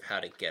idea of how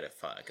to get a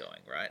fire going,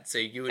 right? So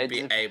you would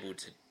be able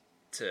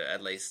to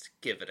at least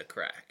give it a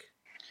crack.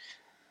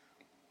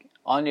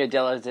 On your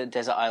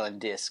Desert Island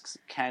discs,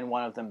 can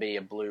one of them be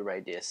a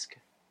Blu-ray disc?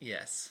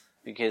 Yes.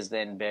 Because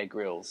then Bear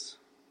Grylls.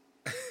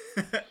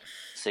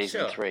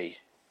 Season 3.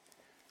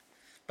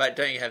 But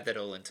don't you have that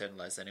all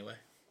internalized anyway?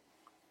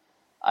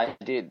 I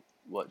did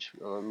watch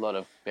a lot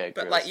of Bear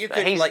Grylls. But like you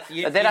could,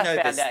 but then I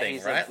found this out thing,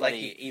 he's right?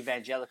 a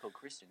evangelical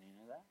Christian. You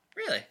know that?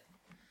 Really?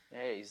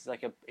 Yeah,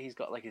 he's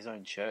got like his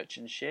own church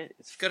and shit.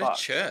 He's got a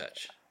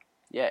church.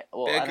 Yeah,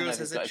 well, Bear I don't know Grylls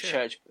if he's has got a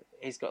church.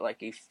 He's got like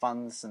he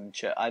funds some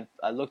church. I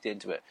looked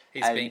into it.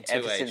 He's been to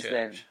a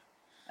church.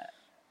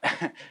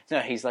 No,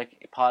 he's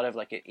like part of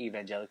like an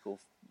evangelical.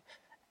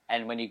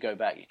 And when you go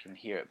back, you can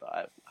hear it, but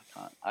I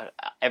can't.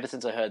 Ever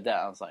since I heard that,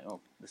 I was like, oh,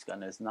 this guy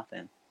knows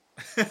nothing.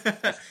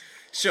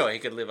 Sure, he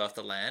could live off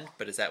the land,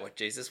 but is that what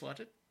Jesus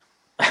wanted?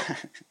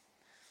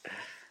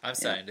 I'm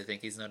starting to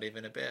think he's not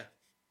even a bear.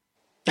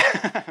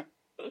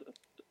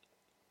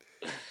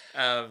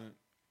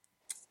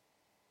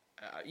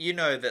 You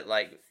know that,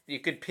 like, you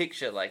could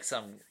picture, like,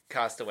 some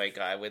castaway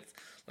guy with,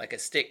 like, a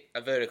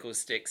vertical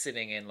stick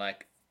sitting in,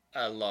 like,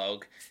 a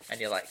log, and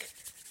you, like,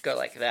 go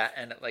like that,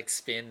 and it, like,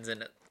 spins,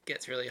 and it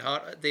gets really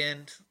hot at the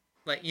end.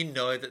 Like, you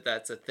know that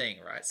that's a thing,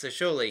 right? So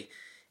surely,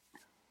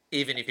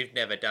 even if you've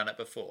never done it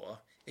before,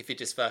 if you're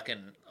just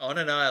fucking on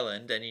an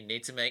island and you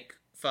need to make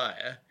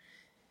fire,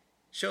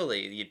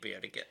 surely you'd be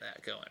able to get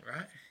that going,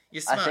 right?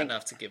 You're smart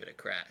enough to give it a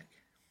crack.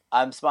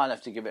 I'm smart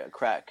enough to give it a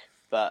crack,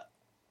 but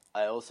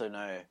I also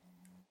know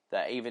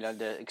that even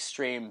under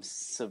extreme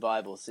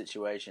survival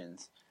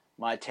situations,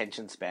 my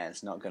attention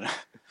span's not going to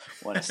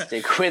want to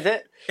stick with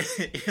it.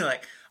 You're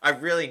like, I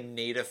really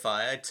need a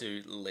fire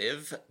to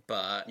live,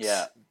 but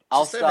yeah,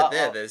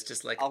 there's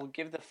just like... I'll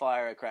give the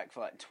fire a crack for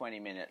like 20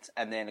 minutes,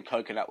 and then a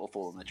coconut will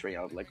fall on the tree.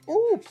 I'll be like,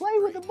 ooh, play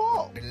with the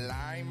ball. The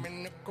lime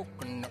in the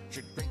coconut,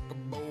 you drink a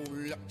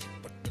bowl up.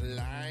 Put the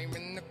lime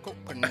in the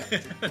coconut, you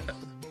drink a bowl up.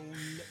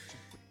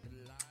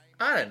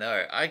 I don't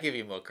know. I give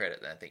you more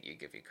credit than I think you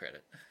give you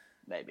credit.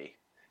 Maybe.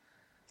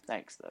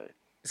 Thanks, though.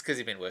 It's because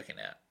you've been working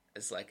out.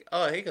 It's like,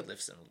 oh, he could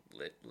lift some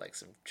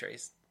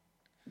trees.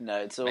 No,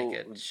 it's all...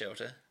 Make a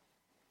shelter.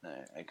 No,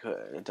 I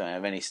don't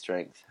have any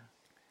strength.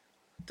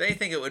 Don't you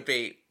think it would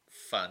be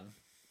fun,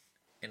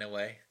 in a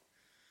way?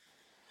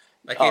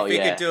 Like, if we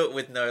could do it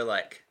with no,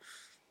 like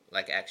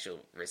actual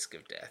risk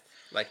of death.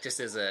 Like,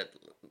 just as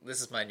this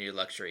is my new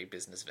luxury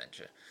business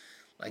venture.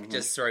 Like,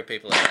 just throw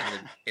people out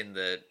in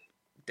the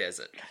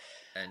desert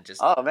and just...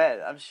 Oh,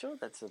 man, I'm sure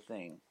that's a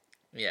thing.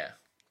 Yeah.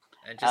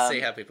 And just see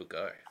how people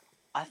go.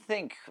 I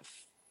think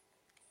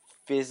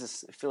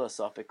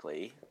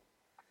philosophically,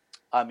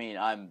 I mean,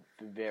 I'm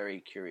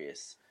very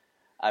curious.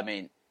 I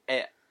mean,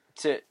 the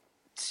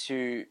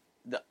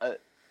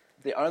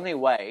only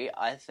way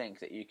I think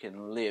that you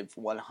can live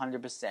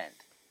 100%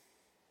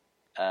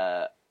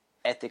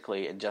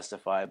 ethically and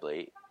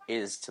justifiably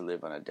is to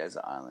live on a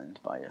desert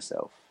island by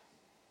yourself.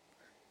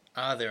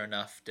 Are there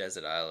enough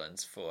desert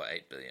islands for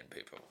 8 billion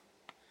people?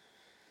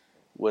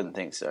 Wouldn't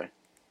think so.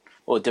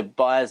 Well,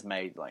 Dubai's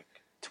made like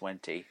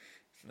 20.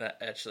 That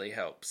actually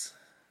helps.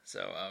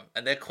 So,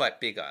 and they're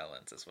quite big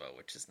islands as well,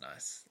 which is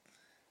nice.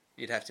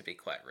 You'd have to be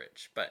quite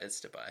rich, but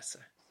it's Dubai, so...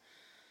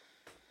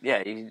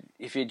 Yeah,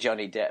 if you're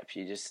Johnny Depp,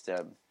 you just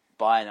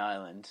buy an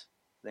island,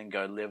 then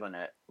go live on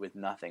it with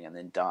nothing, and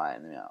then die,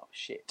 and then, oh,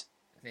 shit.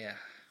 Yeah.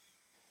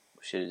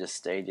 Should have just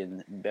stayed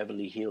in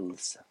Beverly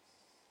Hills.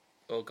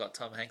 Or got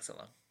Tom Hanks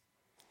along.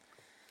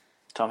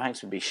 Tom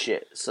Hanks would be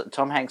shit. So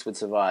Tom Hanks would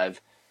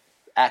survive...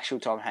 Actual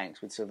Tom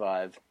Hanks would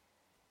survive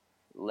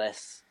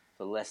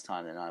for less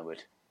time than I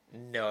would.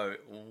 No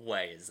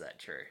way is that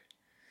true.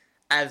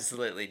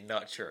 Absolutely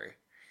not true.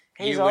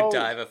 He's you would old.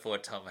 die before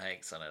Tom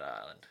Hanks on an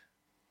island.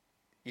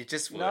 You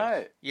just would.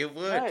 No. You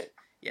would. No.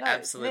 You No,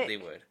 absolutely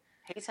Nick. would.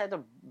 He's had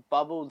a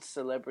bubbled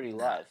celebrity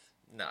life.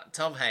 No,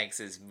 Tom Hanks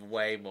is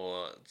way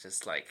more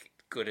just like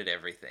good at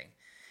everything.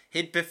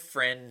 He'd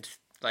befriend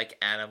like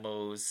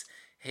animals.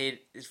 He'd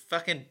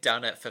fucking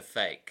done it for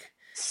fake.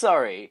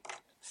 Sorry.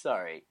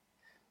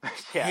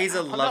 Yeah. He's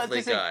a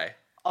lovely guy.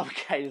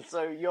 Okay,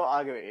 so your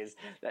argument is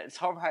that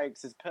Tom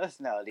Hanks'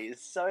 personality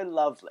is so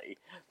lovely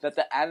that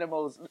the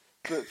animals,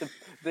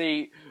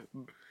 the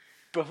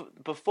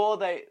before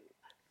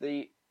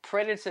the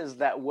predators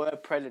that were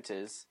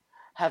predators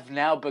have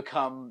now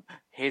become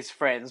his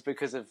friends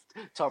because of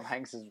Tom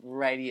Hanks'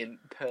 radiant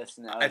I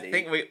personality.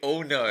 think we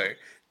all know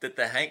that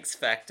the Hanks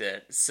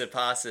factor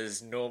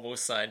surpasses normal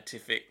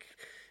scientific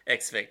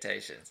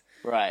expectations.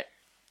 Right.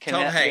 Can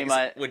Tom that be Hanks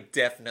my... would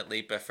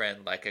definitely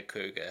befriend like a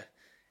cougar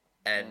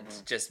and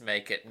just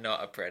make it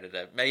not a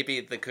predator. Maybe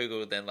the cougar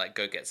will then like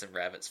go get some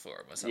rabbits for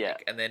him or something. Yeah.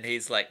 And then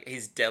he's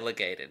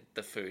delegated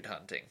the food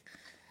hunting.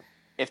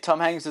 If Tom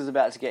Hanks was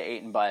about to get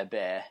eaten by a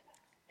bear,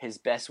 his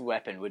best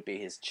weapon would be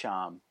his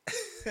charm.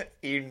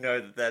 You know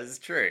that is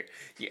true.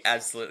 You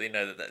absolutely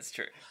know that that's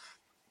true.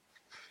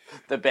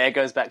 The bear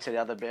goes back to the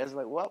other bears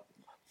like, what?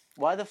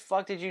 Why the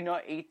fuck did you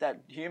not eat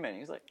that human?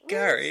 He's like,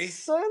 Gary,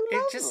 it's so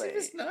lovely. it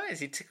was nice.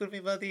 He tickled me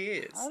by the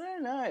ears. I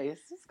don't know.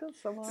 He's just got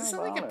someone There's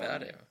something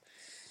about him.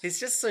 He's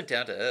just so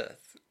down to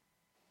earth.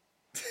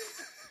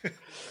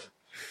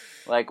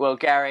 Like, well,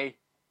 Gary,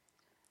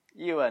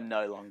 you are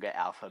no longer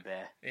Alpha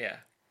Bear. Yeah.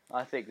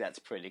 I think that's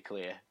pretty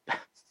clear.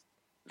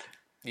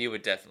 You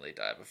would definitely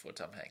die before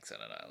Tom Hanks on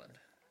an island.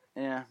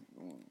 Yeah.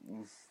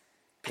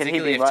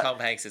 Particularly if Tom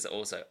Hanks is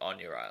also on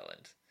your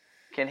island.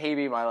 Can he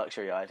be my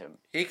luxury item?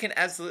 He can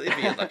absolutely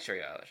be a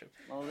luxury item.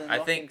 Well, then I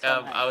lock think in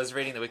Tom I was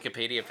reading the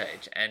Wikipedia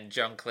page, and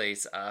John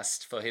Cleese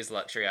asked for his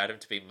luxury item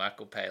to be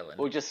Michael Palin.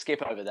 We'll just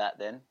skip over that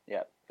then.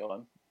 Yeah, go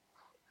on.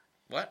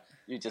 What?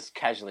 You're just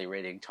casually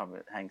reading Tom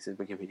Hanks'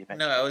 Wikipedia page.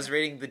 No, I was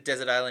reading the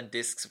Desert Island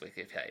Discs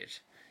Wiki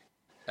page.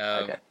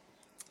 Okay.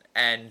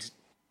 And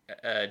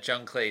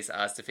John Cleese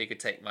asked if he could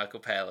take Michael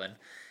Palin,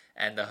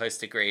 and the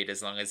host agreed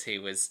as long as he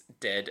was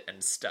dead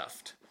and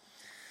stuffed.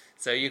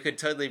 So you could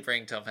totally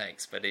bring Tom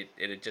Hanks, but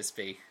it'd just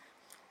be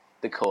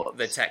The corpse.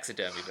 the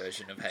taxidermy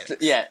version of Hanks.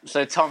 Yeah,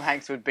 so Tom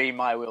Hanks would be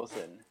my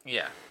Wilson.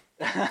 Yeah.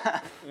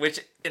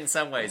 Which in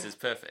some ways is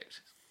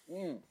perfect.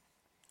 Hakuna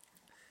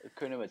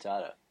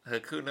Matata.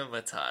 Hakuna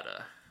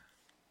Matata.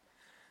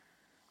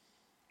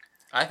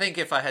 I think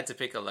if I had to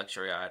pick a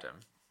luxury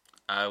item,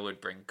 I would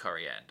bring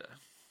coriander.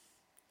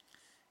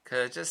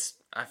 Because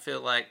I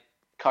feel like...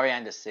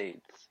 Coriander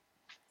seeds.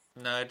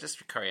 No,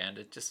 just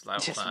coriander. Just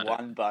like Just plant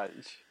one bunch.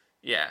 it.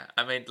 Yeah,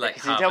 I mean, like,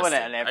 Because you don't want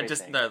it harvest on I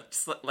just, everything. no,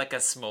 just like a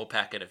small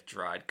packet of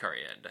dried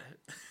coriander.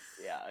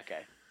 Yeah, okay.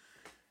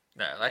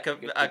 No, like a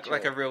Good like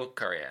a choice. real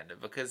coriander,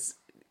 because,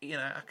 you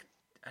know,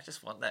 I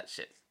just want that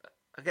shit.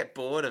 I get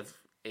bored of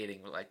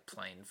eating, like,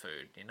 plain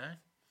food, you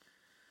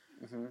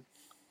know?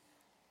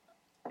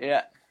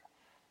 Yeah.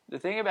 The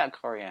thing about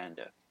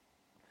coriander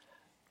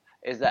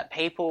is that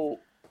people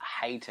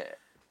hate it.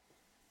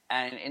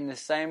 And in the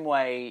same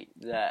way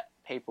that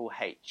people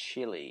hate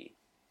chili,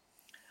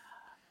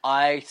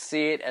 I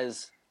see it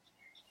as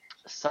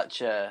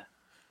such a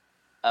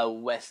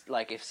West...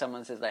 Like, if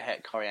someone says they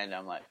hate coriander,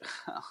 I'm like,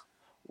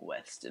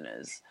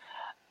 Westerners.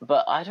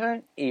 But I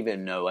don't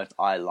even know if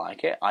I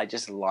like it. I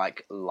just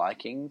like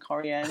liking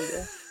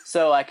coriander.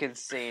 So I can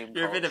see...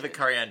 You're a bit of a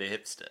coriander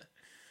hipster.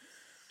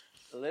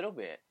 A little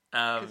bit.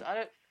 'Cause I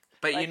don't...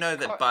 But you like, know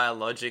that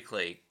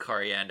biologically,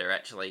 coriander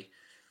actually,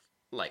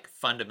 like,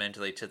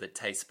 fundamentally to the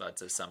taste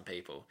buds of some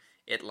people,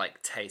 it,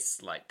 like,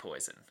 tastes like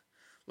poison.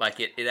 Like,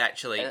 it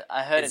actually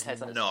I heard it is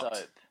tastes like not...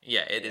 soap.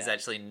 Yeah, it is Yeah.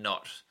 actually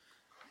not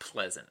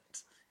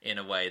pleasant in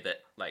a way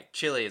that, like,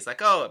 chili is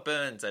like, oh, it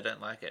burns, I don't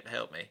like it,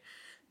 help me.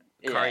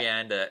 Yeah.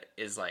 Coriander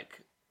is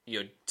like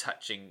you're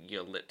touching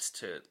your lips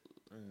to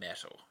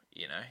metal,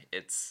 you know?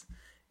 It's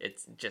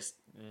just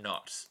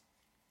not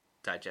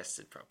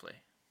digested properly.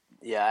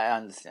 Yeah, I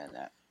understand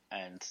that.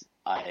 And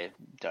I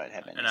don't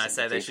have any And I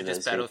say they sympathy should for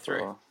just those battle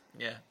people.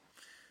 through. Yeah.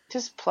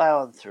 Just plow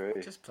on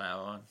through. Just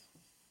plow on.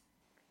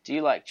 Do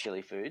you like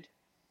chili food?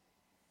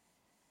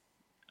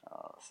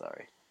 Oh,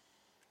 sorry.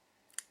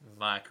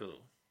 Michael's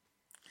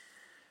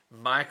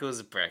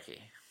a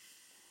brekkie.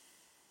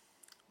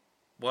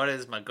 What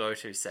is my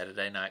go-to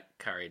Saturday night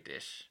curry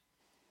dish?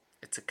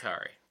 It's a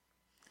curry.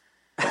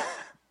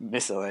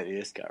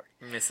 Miscellaneous curry.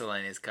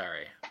 Miscellaneous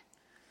curry.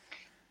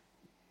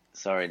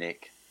 Sorry,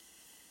 Nick.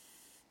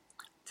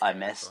 I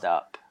messed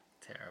up.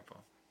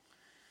 Terrible.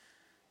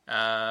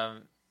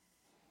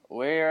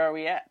 Where are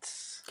we at?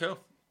 Cool.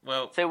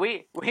 Well, So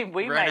we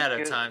ran made out of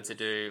good... time to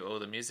do all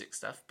the music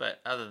stuff,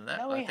 but other than that,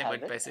 No, I we think we're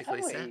haven't.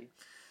 basically Have we? set.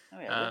 No,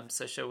 we haven't.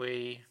 So shall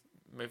we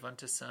move on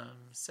to some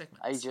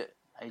segments?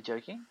 Are you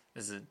joking?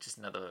 This is just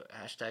another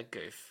hashtag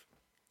goof.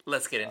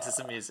 Let's get into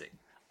some music.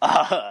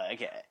 Oh,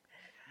 okay.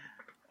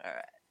 All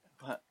right.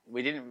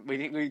 We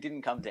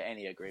didn't come to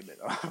any agreement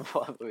on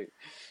what we...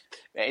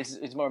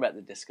 It's more about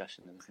the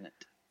discussion, isn't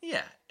it?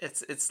 Yeah,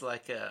 it's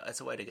like it's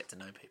a way to get to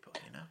know people,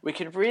 you know. We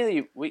can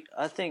really...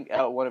 I think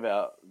one of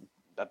our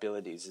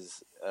abilities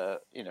is,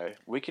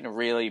 we can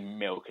really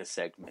milk a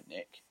segment,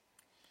 Nick.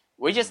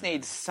 We just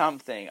need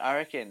something. I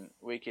reckon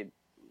we could...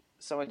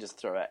 Someone just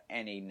throw out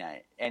any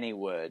name, any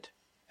word,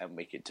 and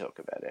we could talk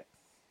about it.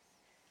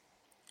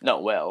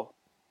 Not well.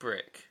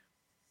 Brick.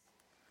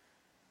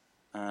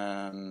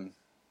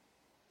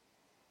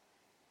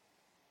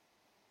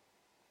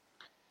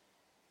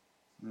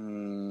 There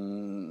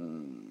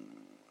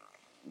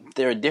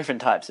are different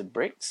types of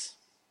bricks.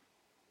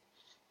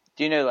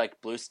 Do you know,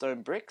 like,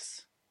 bluestone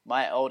bricks?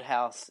 My old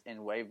house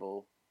in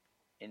Wavell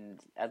in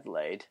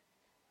Adelaide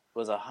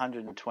was a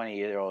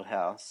 120-year-old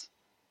house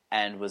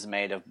and was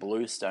made of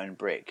bluestone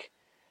brick.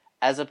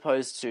 As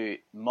opposed to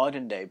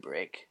modern-day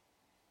brick,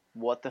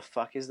 what the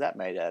fuck is that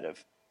made out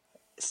of?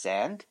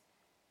 Sand?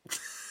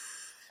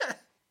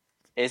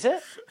 Is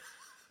it?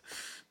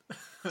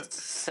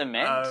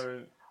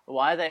 Cement?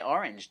 Why are they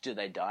orange? Do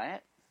they dye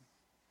it?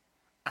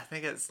 I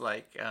think it's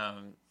like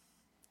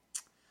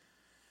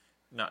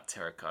not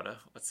terracotta.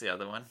 What's the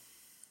other one?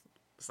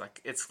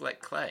 It's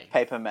like clay.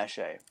 Paper mache.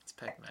 It's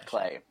paper mache.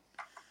 Clay.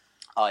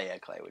 Oh yeah,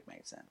 clay would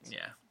make sense.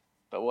 Yeah,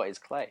 But what is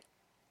clay?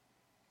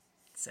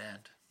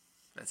 sand.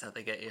 That's how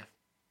they get you.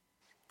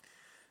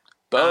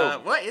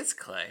 Boom. What is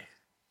clay?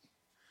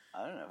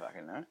 I don't know if I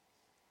can know.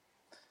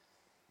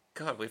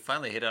 God, we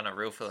finally hit on a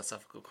real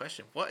philosophical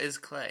question. What is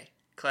clay?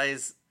 Clay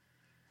is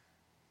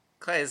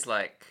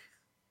like,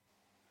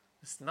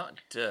 it's not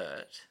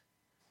dirt.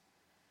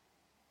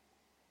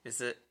 Is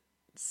it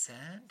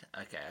sand?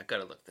 Okay, I've got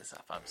to look this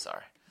up. I'm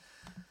sorry.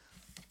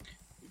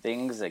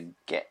 Things are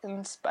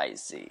getting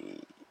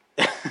spicy.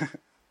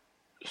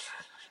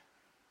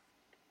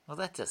 Well,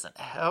 that doesn't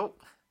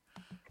help.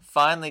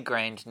 Finely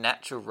grained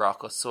natural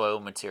rock or soil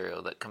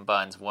material that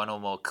combines one or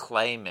more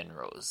clay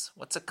minerals.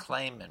 What's a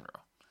clay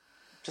mineral?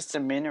 Just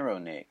a mineral,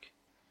 Nick.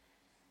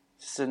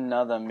 Just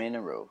another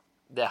mineral.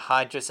 They're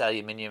hydrous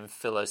aluminium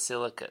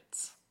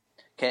phyllosilicates.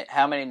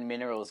 How many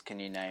minerals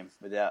can you name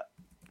without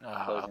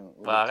closing?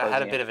 Well, I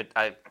had a closing bit it? of a.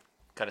 I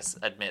got to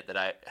admit that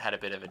I had a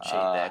bit of a cheat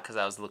there because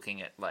I was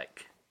looking at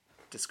like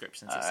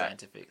descriptions of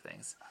scientific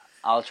things.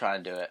 I'll try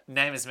and do it.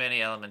 Name as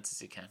many elements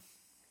as you can.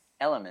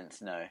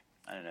 Elements? No,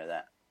 I don't know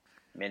that.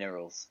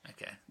 Minerals.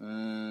 Okay.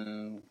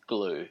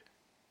 Glue.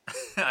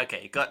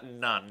 Okay, you got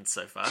none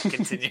so far.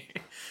 Continue.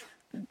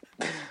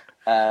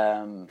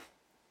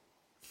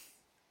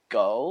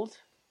 Gold.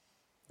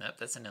 Nope,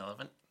 that's an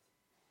element.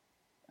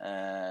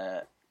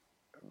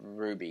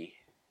 Ruby.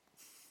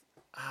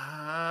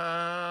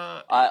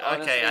 Okay,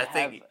 honestly I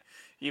think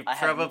you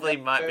probably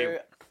might be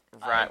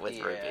right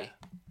with ruby.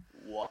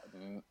 What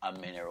a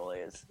mineral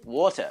is?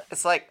 Water.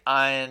 It's like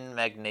iron,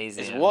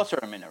 magnesium. Is water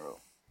a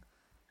mineral?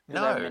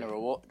 No. They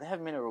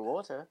have mineral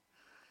water.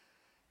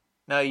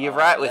 No, you're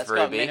right with That's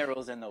ruby. got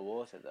minerals in the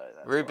water, though.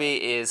 That's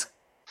Ruby is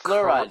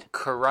Fluoride.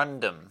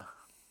 corundum,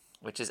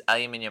 which is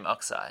aluminium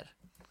oxide.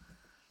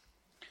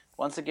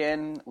 Once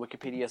again,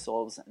 Wikipedia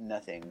solves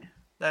nothing.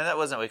 No, that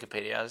wasn't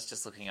Wikipedia. I was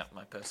just looking up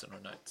my personal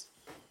notes.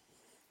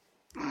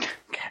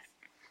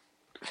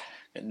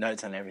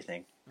 Notes on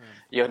everything.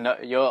 Your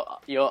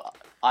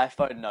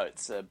iPhone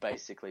notes are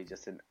basically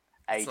just an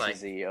A to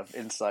Z of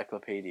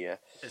encyclopedia.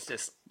 It's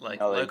just like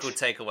Knowledge. local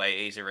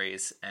takeaway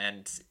eateries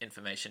and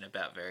information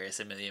about various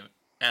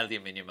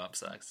aluminium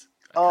oxides.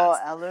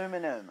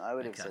 Aluminum. I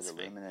would have can't said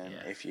speak, aluminum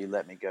yeah. if you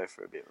let me go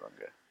for a bit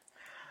longer.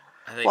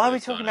 I think Why are we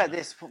we've talking gone about over.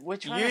 this? We're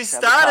trying You to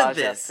started sabotage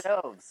this.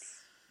 ourselves.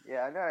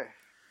 Yeah, I know.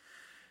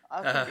 I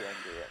could be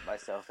angry at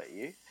myself at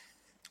you.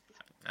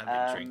 I've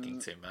been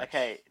drinking too much.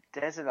 Okay,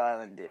 Desert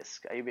Island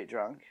Disc. Are you a bit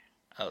drunk?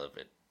 A little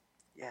bit.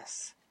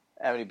 Yes.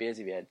 How many beers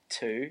have you had?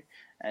 2?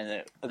 And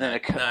then No.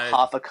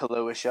 half a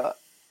Kahlua shot?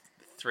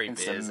 3 and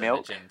some beers and a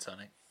milk. gin and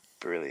tonic.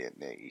 Brilliant,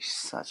 Nick. You're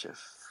such a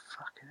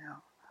fucking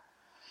hell.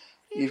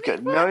 You've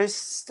got no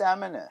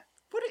stamina.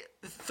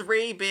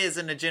 3 beers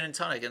and a gin and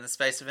tonic in the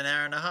space of an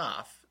hour and a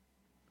half?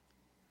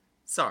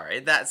 Sorry,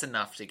 that's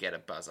enough to get a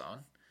buzz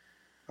on.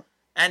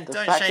 And The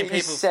don't fact shame that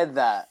you people. said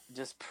that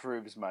just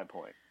proves my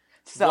point.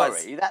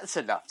 Sorry, that's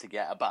enough to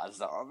get a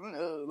buzz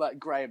on. Like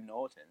Graham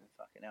Norton.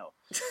 Fucking hell.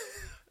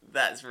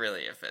 That's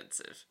really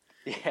offensive.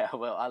 Yeah,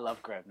 well, I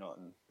love Graham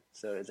Norton,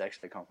 so it's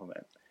actually a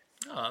compliment.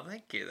 Oh,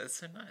 thank you. That's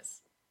so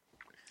nice.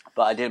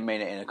 But I didn't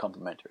mean it in a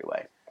complimentary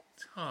way.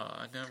 Oh,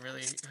 I got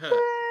really hurt.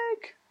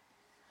 Frick.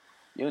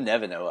 You'll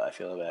never know what I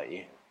feel about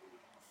you.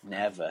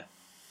 Never.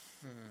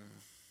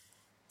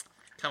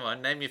 Come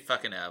on, name your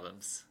fucking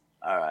albums.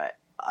 Alright,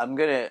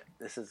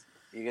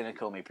 you're gonna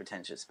call me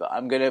pretentious, but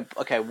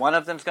okay, one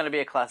of them's gonna be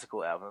a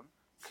classical album,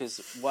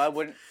 because why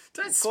wouldn't...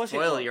 Don't Of course you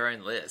spoil can't. your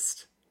own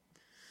list.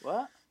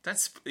 What?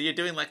 You're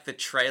doing like the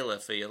trailer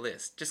for your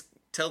list. Just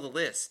tell the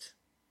list.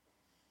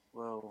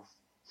 Well,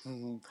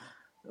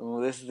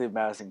 this is the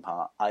embarrassing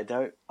part. I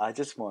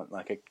just want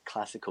like a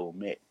classical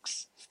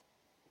mix.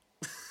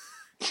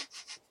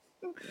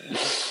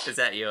 Is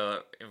that your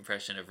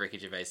impression of Ricky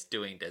Gervais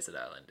doing Desert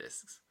Island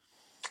Discs?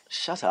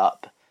 Shut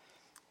up.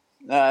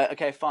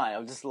 Okay, fine.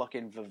 I'll just lock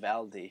in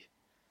Vivaldi.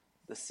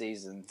 The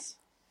Seasons.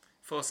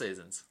 4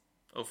 seasons.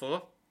 Or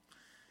 4?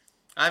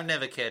 I've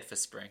never cared for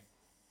spring.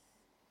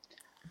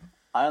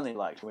 I only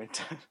liked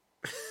winter.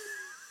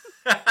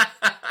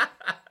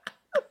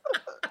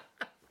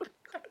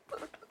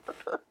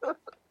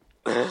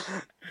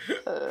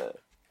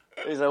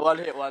 He's a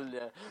one-hit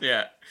wonder.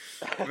 Yeah.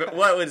 But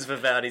what was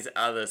Vivaldi's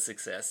other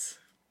success?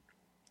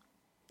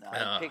 No,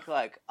 I'd pick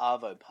like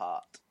Arvo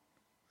Part.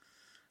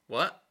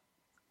 What?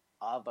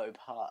 Arvo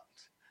Part.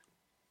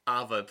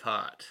 Arvo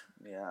Part.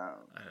 Yeah. I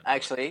don't know.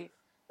 Actually,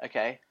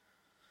 okay.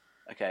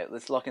 Okay,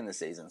 let's lock in the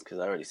seasons because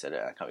I already said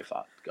it. I can't be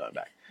fucked going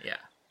back. Yeah.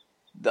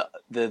 The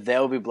There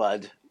Will Be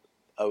Blood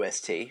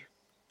OST.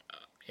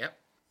 Yep.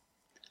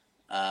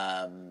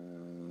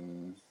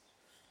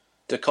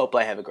 Do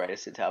Coldplay have a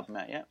greatest hits album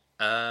out yet?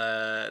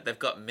 They've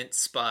got Mint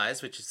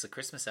Spies, which is the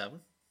Christmas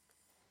album.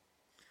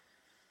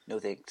 No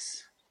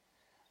thanks.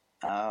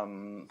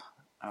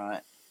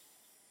 Alright.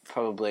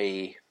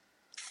 Probably.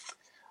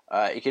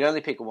 You can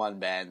only pick one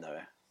band though,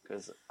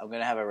 because I'm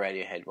gonna have a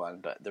Radiohead one,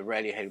 but the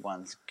Radiohead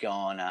one's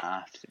gonna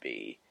have to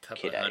be Papa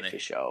Kid A Honey. for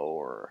sure,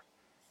 or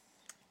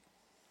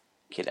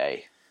Kid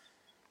A.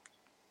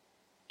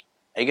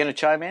 Are you gonna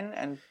chime in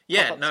and?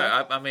 Yeah, pop up no,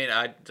 some? I mean,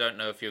 I don't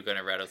know if you're going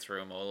to rattle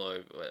through them all, or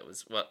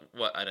what.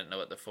 I don't know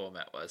what the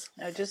format was.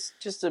 No, just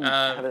to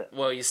have it.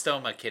 Well, you stole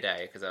my Kid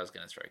A because I was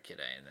going to throw Kid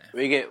A in there.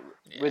 We get.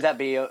 Yeah. Would that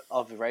be of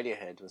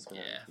Radiohead? Was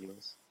gonna Yeah. be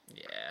yours.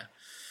 Yeah,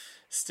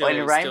 still, When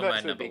still my Rainbows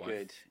would number be one.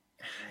 good.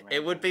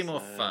 It would be more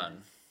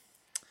fun,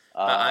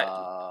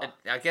 but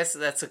I guess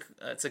that's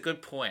a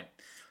good point.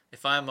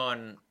 If I'm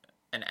on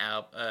an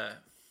album,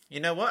 you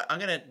know what? I'm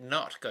going to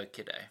not go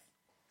Kid A.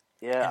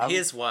 yeah. And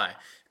here's why.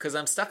 Because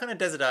I'm stuck on a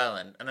desert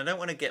island, and I don't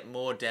want to get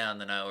more down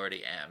than I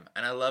already am.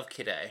 And I love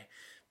Kid A,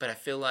 but I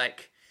feel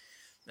like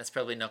that's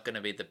probably not going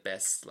to be the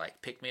best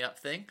like pick me up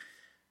thing.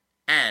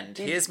 And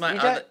here's my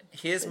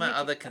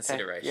other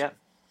consideration. Yeah.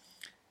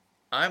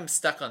 I'm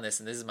stuck on this,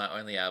 and this is my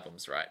only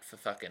albums, right? For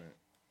fucking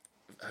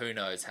who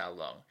knows how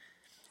long.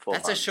 4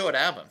 That's months. a short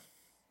album.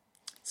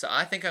 So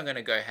I think I'm going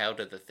to go Hail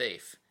to the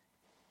Thief.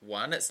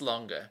 1, it's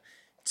longer.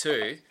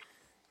 2,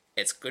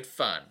 it's good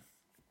fun.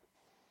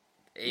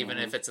 Even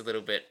if it's a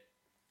little bit,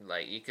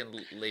 like, you can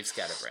leave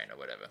Scatterbrain or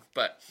whatever.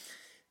 But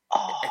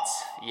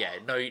it's,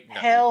 no.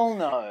 Hell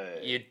no.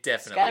 You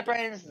definitely...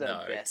 Scatterbrain's the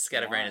no, best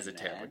Scatterbrain one, is a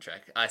terrible man.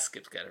 track. I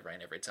skip Scatterbrain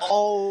every time.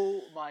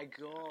 Oh my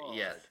god.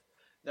 Yeah.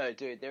 No,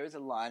 dude, there is a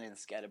line in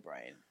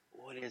Scatterbrain.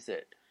 What is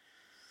it?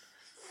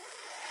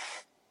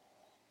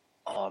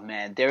 Oh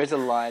man, there is a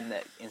line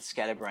that in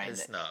Scatterbrain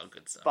It's that not a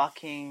good song.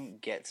 fucking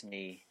gets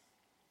me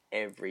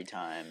every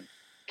time.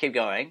 Keep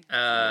going.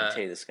 I'm gonna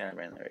tell you the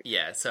Scatterbrain lyric.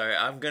 Yeah, so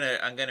I'm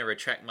gonna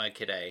retract my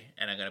Kid A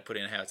and I'm gonna put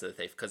in Hail to the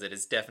Thief because it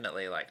is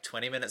definitely like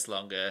 20 minutes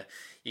longer.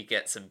 You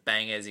get some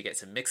bangers, you get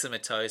some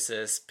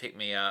mixomatosis, pick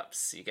me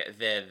ups, you get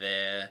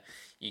there.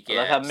 You I get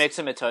love how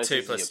mixomatosis 2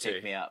 is your plus 2.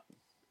 pick me up.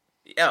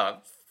 Oh,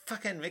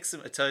 fucking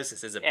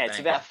mixomatosis is a Yeah, it's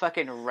banger. about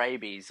fucking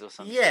rabies or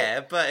something.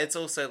 Yeah, but it's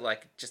also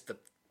like just the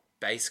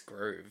bass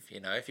groove. You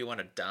know, if you want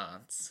to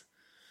dance,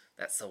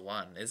 that's the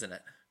one, isn't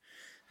it?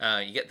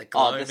 You get the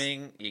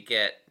gloaming. You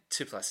get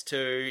 2 plus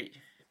 2.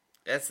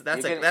 That's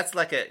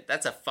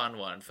a fun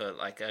one for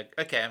like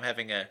okay, I'm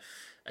having a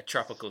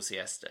tropical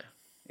siesta.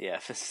 Yeah,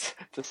 for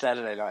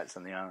Saturday nights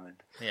on the island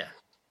Yeah,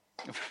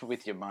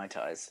 with your Mai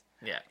Tais.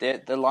 yeah.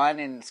 The line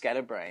in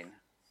Scatterbrain,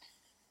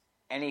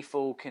 any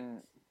fool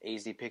can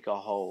easily pick a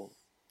hole.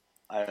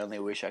 I only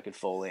wish I could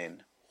fall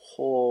in.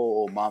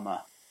 Oh,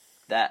 mama.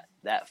 That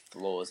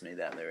floors me,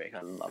 that lyric.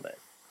 I love it.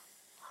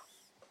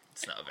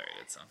 It's not a very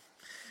good song.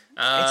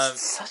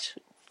 It's such...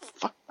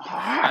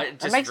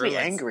 It makes me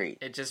angry.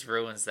 It just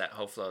ruins that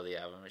whole flow of the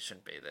album. It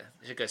shouldn't be there.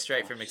 It should go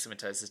straight from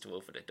Mixomatosis to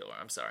Wolf at the Door.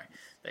 I'm sorry.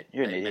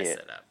 You're an they messed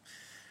idiot. it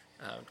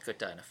up. Good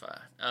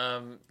Dynafire.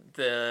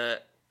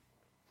 The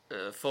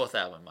fourth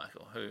album,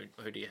 Michael. Who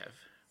do you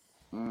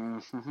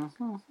have?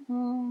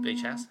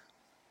 Beach House?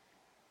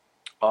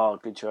 Oh,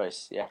 good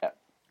choice. Yeah.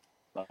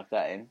 Lock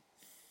that in.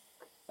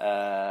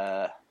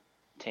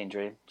 Teen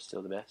Dream,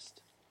 still the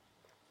best.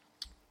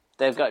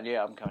 They've got a new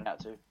album coming out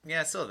too. Yeah,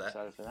 I saw that.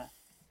 Excited for that.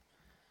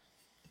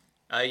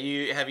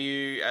 Have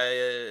you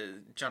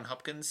John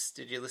Hopkins?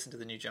 Did you listen to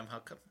the new John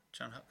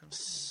Hopkins?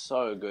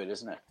 So good,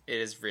 isn't it? It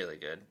is really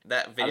good.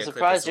 That video I'm clip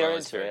surprised as well you're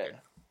is into very it.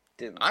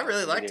 good. I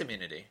really liked Really.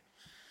 Immunity.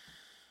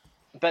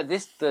 But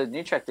the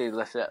new track they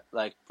left it,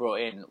 brought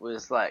in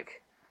was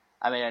like,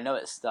 I mean, I know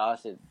it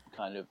started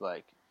kind of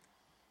like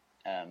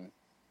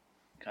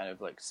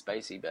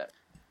spacey, but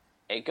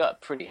it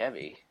got pretty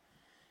heavy.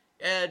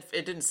 Yeah,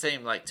 it didn't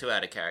seem like too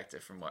out of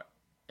character from what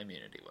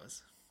Immunity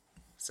was.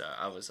 So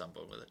I was on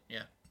board with it,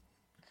 yeah.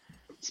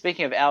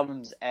 Speaking of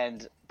albums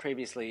and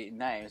previously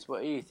names,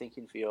 what are you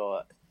thinking for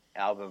your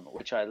album,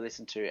 which I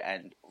listened to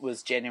and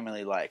was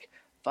genuinely like,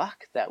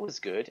 fuck, that was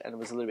good, and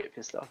was a little bit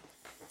pissed off.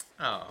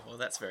 Oh, well,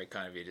 that's very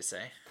kind of you to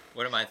say.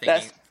 What am I thinking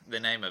That's- the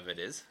name of it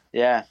is?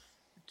 Yeah.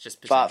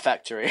 Just Fart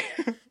Factory.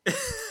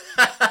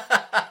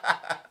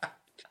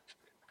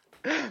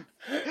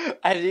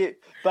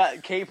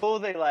 But keep all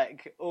the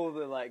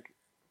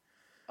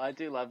I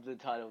do love the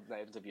title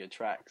names of your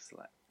tracks,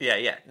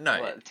 Yeah,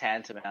 no. like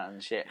Tantamount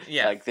and shit.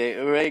 Yeah. Like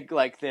they're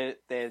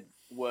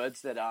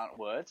words that aren't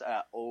words.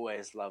 I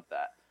always love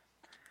that.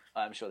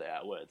 I'm sure they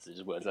are words. They're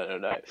just words I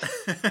don't know.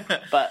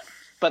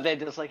 But they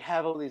just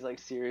have all these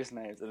serious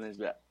names, and there's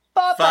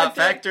Fart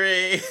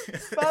Factory!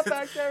 Fart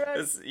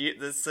Factory!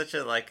 There's such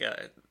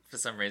a, for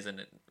some reason,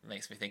 it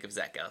makes me think of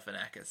Zach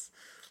Galifianakis.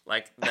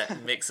 Like,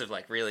 that mix of,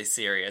 really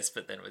serious,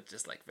 but then with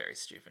just, very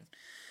stupid.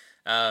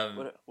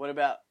 What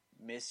about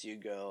Miss You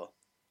Girl?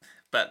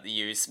 but the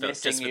U spelled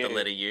Missing just with the you.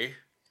 letter U.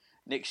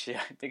 Nick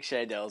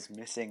Shadell's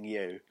Missing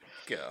You.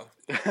 Girl.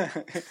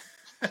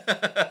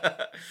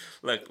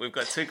 Look, we've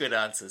got two good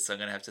answers, so I'm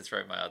going to have to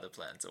throw my other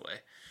plans away.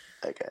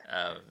 Okay,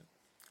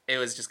 It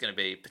was just going to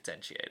be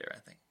Potentiator, I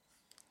think.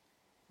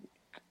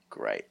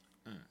 great.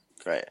 Hmm.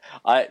 Great.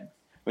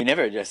 We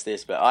never addressed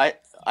this, but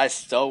I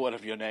stole one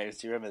of your names.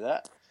 Do you remember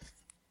that?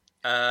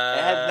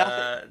 had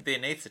nothing. The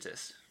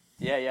Anaesthetist.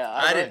 Yeah.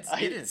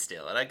 You didn't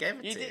steal it. I gave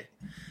it You to did.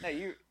 you. No,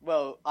 you.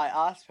 Well, I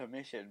asked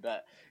permission,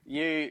 but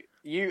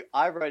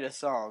I wrote a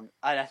song,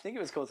 and I think it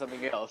was called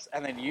something else,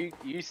 and then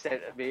you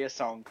sent me a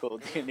song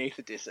called The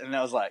Anaesthetist, and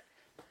I was like,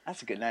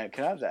 "That's a good name.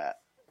 Can I have that?"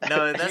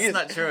 No, that's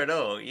not true at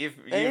all. You've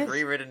is.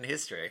 rewritten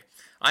history.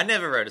 I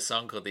never wrote a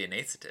song called The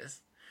Anaesthetist.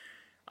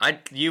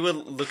 You were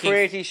looking.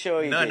 Pretty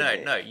sure you No,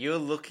 did. no. You were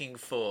looking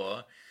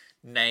for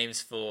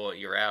names for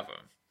your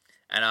album,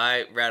 and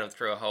I rattled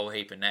through a whole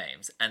heap of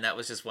names, and that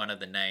was just one of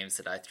the names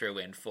that I threw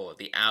in for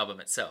the album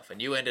itself.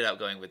 And you ended up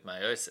going with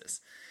Meiosis,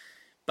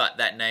 but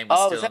that name was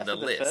still was on that the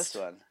for list. The first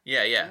one?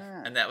 Yeah,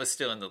 Ah. and that was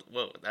still in the.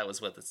 Well, that was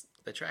what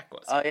the track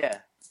was. Oh yeah.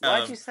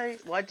 Why'd Um, you say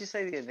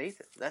The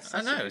Anaesthetist? That's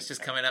I such know. a- It's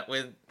just coming up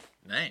with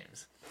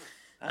names.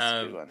 That's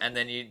a good one. And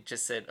then you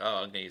just said, "Oh,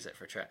 I'm going to use it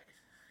for a track."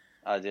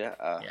 Oh yeah.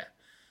 Yeah,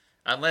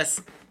 unless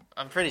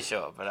I'm pretty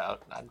sure, but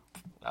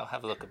I'll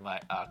have a look at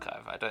my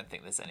archive. I don't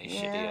think there's any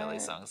shitty early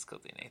songs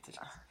called The Anaesthetist.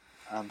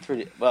 I'm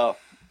pretty well.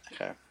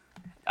 Okay.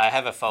 I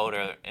have a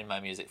folder in my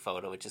music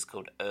folder which is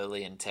called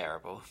Early and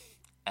Terrible,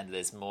 and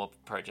there's more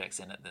projects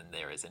in it than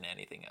there is in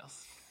anything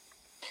else.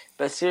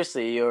 But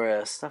seriously,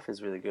 your stuff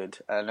is really good.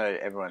 I know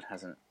everyone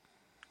hasn't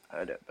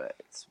heard it, but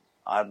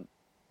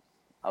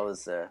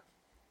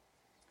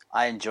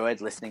I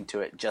enjoyed listening to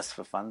it just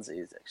for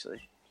funsies,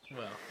 actually,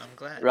 Well, I'm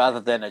glad. rather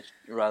than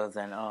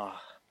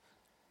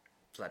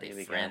Bloody Here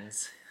we go.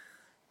 friends.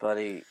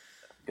 bloody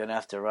gonna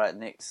have to write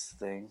Nick's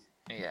thing.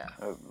 Yeah.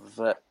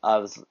 But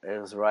it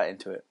was right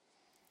into it.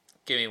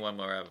 Give me one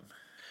more album.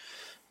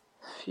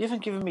 You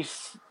haven't given me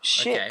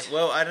shit. Okay.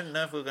 Well, I don't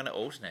know if we're going to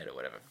alternate or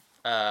whatever.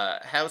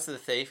 House of the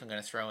Thief, I'm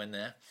going to throw in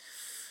there.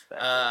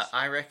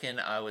 I reckon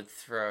I would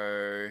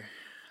throw...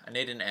 I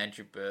need an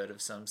Andrew Bird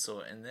of some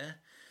sort in there.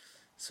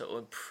 So it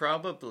would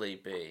probably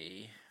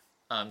be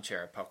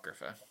Armchair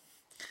Apocrypha.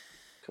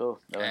 Cool.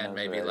 No one And knows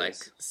maybe where it like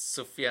is.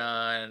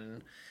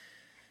 Sufjan.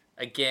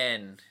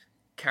 Again,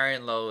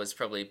 Carrion Law is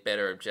probably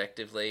better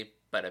objectively,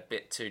 but a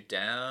bit too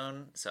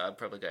down. So I'd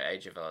probably go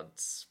Age of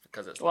Odds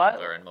because it's What?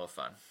 longer and more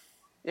fun.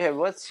 Yeah,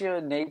 what's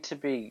your need to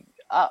be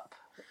up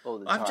all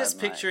the time? I'm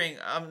just mate? picturing.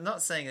 I'm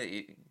not saying that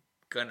you're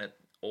gonna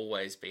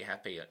always be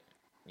happy,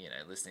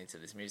 listening to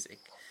this music,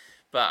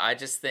 but I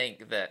just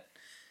think that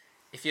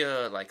if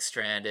you're like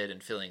stranded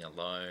and feeling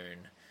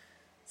alone,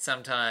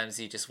 sometimes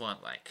you just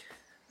want like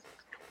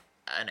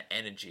an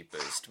energy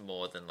boost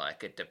more than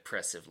like a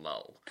depressive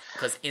lull.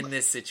 Because in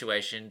this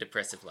situation,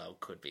 depressive lull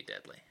could be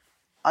deadly.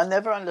 I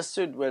never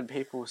understood when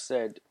people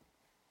said,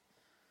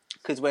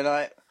 because when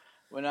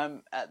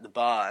I'm at the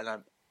bar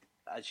and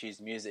I choose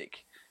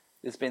music,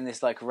 there's been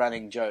this like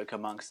running joke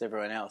amongst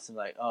everyone else. I'm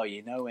like, oh,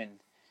 when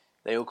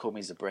they all call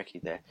me Zabrecki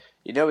there.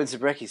 You know when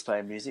Zabrecki's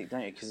playing music,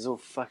 don't you? Because it's all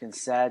fucking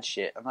sad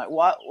shit. I'm like,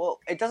 what? Well,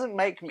 it doesn't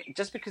make me,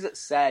 just because it's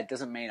sad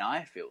doesn't mean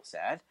I feel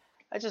sad.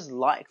 I just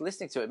like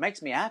listening to it. It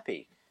makes me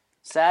happy.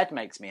 Sad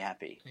makes me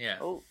happy. Yeah.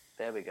 Oh,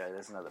 there we go.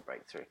 There's another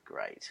breakthrough.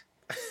 Great.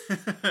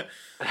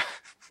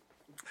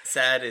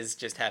 Sad is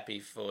just happy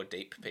for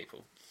deep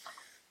people.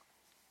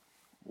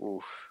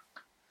 Oof.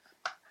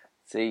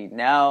 See,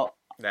 now...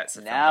 That's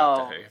from Now-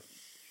 Doctor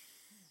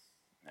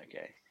Who.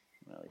 Okay.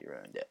 Well, you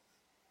ruined it.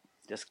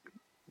 Just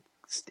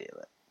steal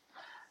it.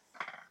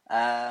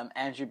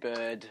 Andrew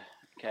Bird.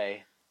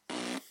 Okay.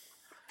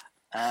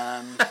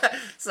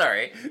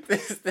 Sorry,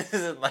 this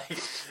isn't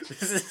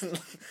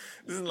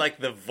like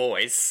The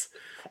Voice,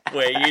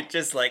 where you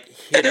just like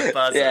hit a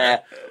buzzer, Yeah.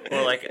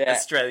 or like Yeah.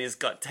 Australia's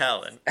Got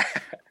Talent,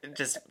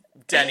 just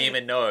Danny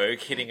Minogue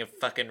hitting a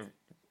fucking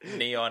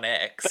Neon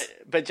X.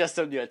 but just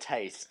on your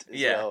taste as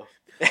Yeah. well.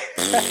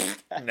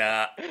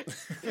 Nah.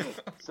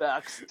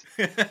 Sucks.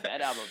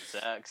 That album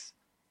sucks.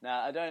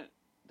 Nah, I don't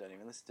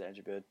even listen to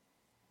Andrew Bird.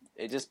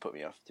 It just put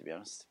me off, to be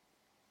honest.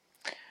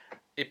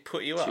 It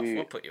put you off. To-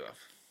 What put you off?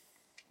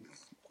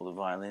 All the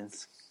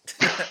violins.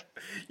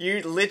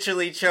 You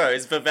literally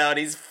chose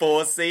Vivaldi's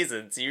 4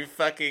 seasons. You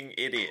fucking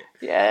idiot.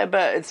 Yeah,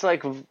 but it's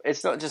like,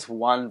 it's not just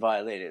one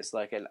violin, it's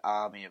like an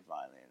army of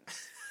violins.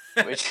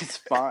 Which is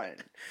fine.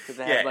 Because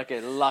they Yeah. have like a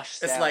lush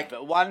sound. It's like,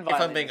 but one if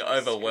violin I'm being is like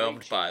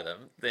overwhelmed screeching. by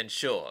them, then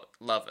sure,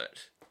 love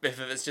it. But if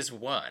it's just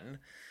one,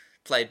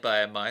 played by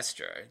a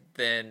maestro,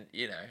 then,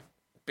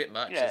 bit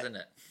much, Yeah. isn't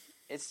it?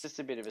 It's just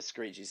a bit of a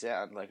screechy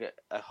sound, like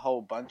a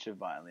whole bunch of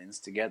violins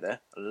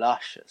together.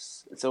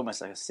 Luscious. It's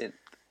almost like a synth.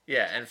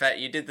 Yeah, in fact,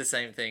 you did the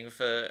same thing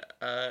for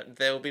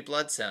There Will Be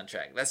Blood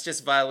soundtrack. That's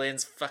just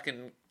violins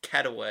fucking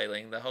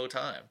caterwailing the whole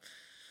time.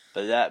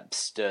 But that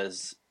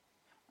stirs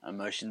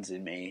emotions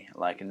in me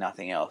like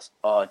nothing else.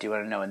 Oh, do you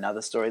want to know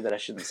another story that I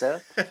shouldn't say?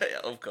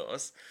 Of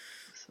course.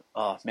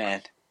 Oh,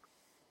 man.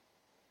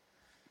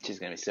 She's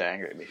going to be so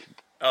angry at me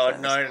for Oh, So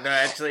no,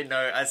 actually,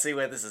 no. I see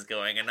where this is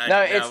going, and I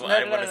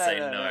want to say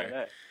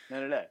no.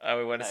 No.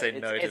 I want to say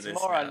no to it's this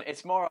more now. on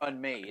it's more on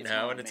me. It's No, I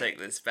more want to on take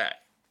me. this back.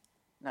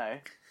 No,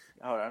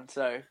 hold on.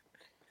 So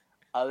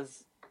I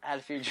had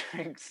a few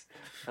drinks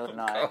the other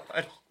night,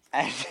 God.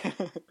 and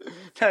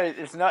no,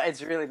 it's not.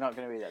 It's really not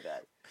going to be that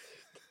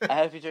bad. I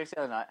had a few drinks the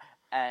other night,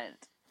 and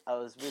I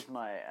was with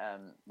my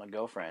my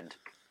girlfriend,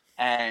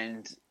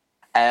 and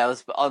I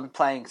was on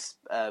playing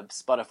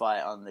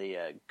Spotify on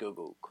the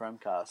Google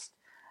Chromecast,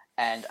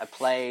 and I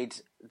played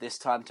 "This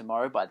Time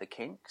Tomorrow" by the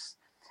Kinks,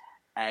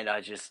 and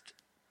I just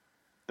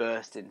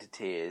burst into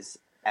tears.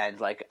 And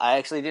like, I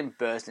actually didn't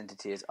burst into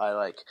tears.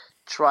 I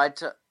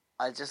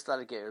just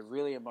started getting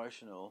really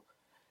emotional,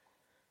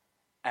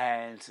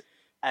 and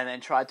then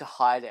tried to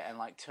hide it and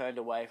like turned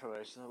away from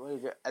it.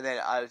 And then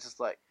I was just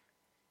like.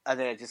 And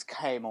then it just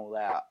came all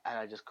out, and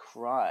I just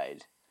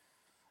cried.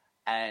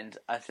 And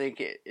I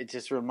think it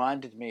just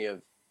reminded me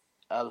of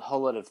a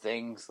whole lot of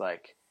things.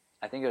 Like,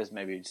 I think I was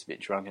maybe just a bit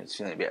drunk and was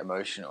feeling a bit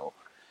emotional.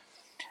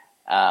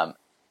 It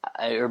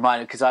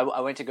reminded, because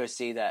I went to go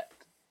see that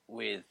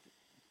with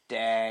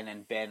Dan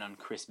and Ben on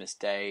Christmas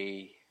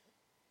Day,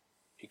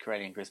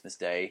 Ukrainian Christmas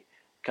Day,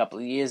 a couple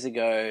of years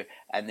ago.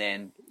 And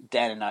then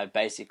Dan and I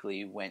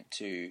basically went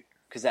to,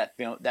 because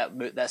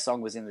that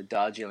song was in the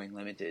Darjeeling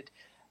Limited.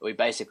 We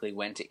basically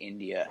went to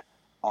India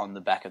on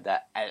the back of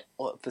that. And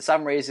for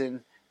some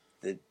reason,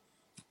 the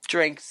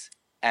drinks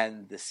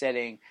and the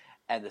setting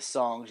and the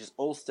song just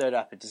all stirred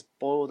up and just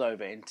boiled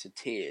over into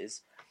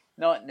tears.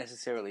 Not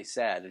necessarily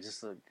sad. It's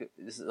just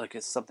like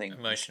it's something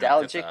Emotional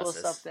nostalgic catharsis,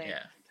 or something.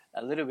 yeah.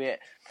 A little bit.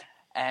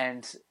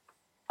 And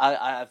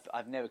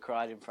I've never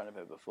cried in front of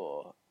her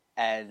before.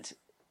 And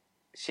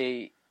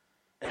she...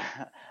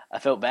 I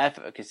felt bad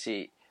for her because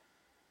she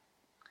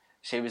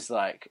was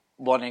like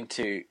wanting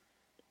to...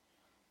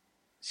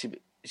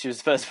 She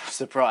was first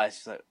surprised.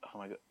 She's like, "Oh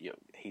my god,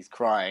 he's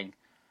crying,"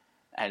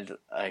 and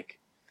like,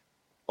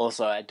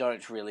 also I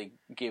don't really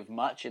give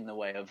much in the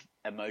way of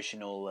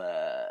emotional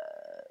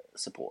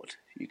support.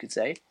 You could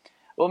say,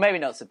 well, maybe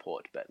not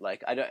support, but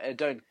like I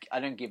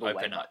don't give away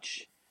Open up.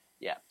 much.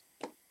 Yeah,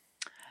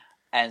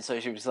 and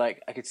so she was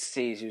like, I could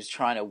see she was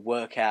trying to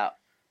work out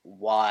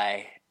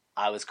why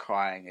I was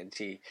crying, and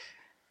she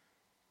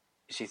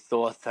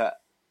thought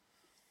that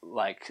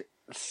like.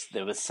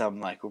 There was some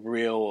like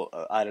real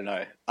I don't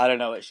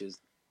know what she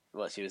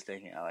was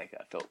thinking. I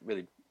felt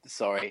really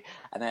sorry,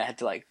 and then I had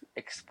to like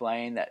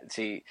explain that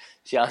she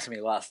asked me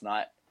last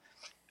night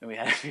when we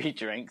had a few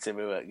drinks and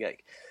we were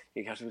like,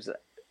 she was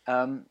like,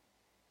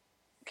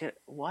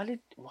 why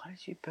did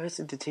you burst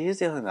into tears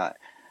the other night?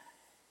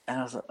 And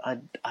I was like,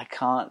 I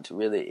can't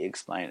really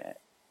explain it.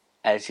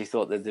 And she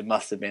thought that there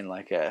must have been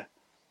like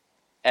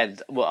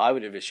and well, I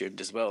would have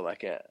assumed as well,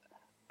 like I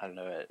don't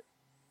know, an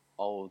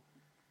old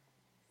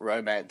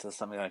romance or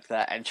something like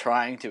that, and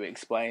trying to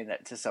explain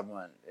that to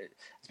someone,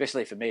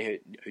 especially for me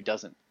who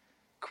doesn't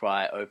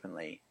cry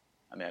openly.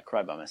 I mean, I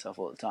cry by myself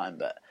all the time,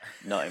 but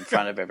not in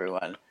front of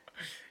everyone.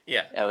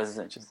 Yeah. That was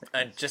interesting.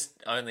 And just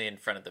only in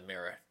front of the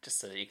mirror, just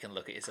so that you can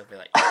look at yourself and be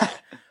like, yeah,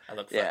 I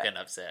look Yeah. fucking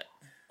upset.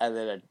 And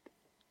then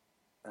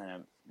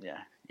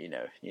yeah, you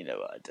know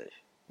what I do.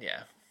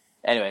 Yeah.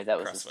 Anyway, that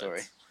was Crosswords. the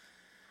story.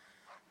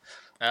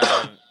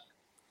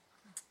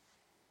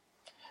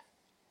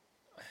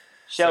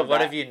 So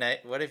what have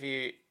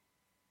you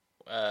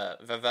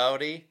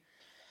Vivaldi,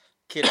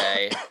 Kid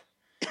A,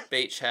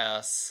 Beach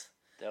House,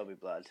 There'll Be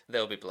Blood.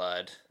 There'll Be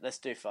Blood. Let's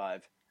do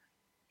 5.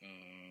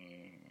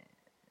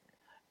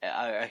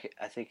 I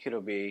think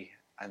it'll be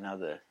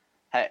another.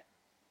 Hey,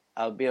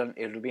 it'll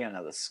be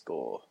another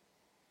score.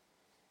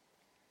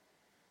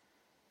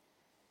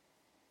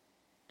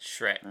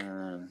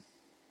 Shrek.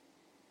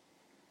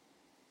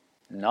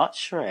 Not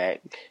Shrek.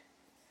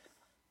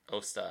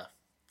 All Star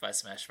by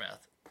Smash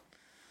Mouth.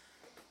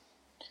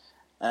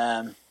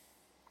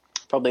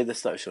 Probably the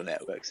Social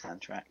Network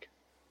soundtrack.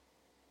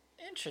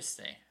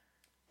 Interesting.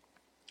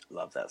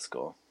 Love that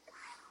score.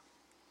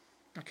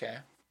 Okay.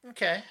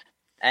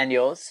 And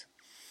yours?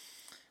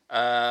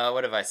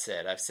 What have I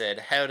said? I've said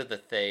Hail to the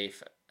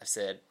Thief. I've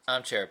said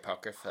Armchair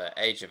Apocrypha,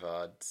 Age of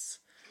Odds.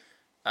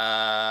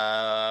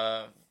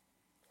 I'm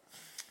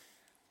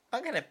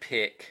going to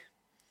pick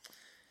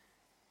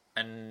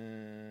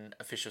an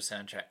official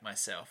soundtrack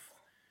myself.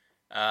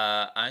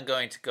 I'm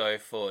going to go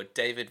for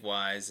David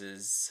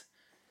Wise's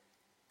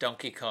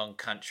Donkey Kong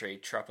Country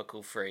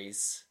Tropical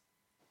Freeze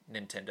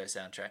Nintendo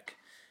soundtrack.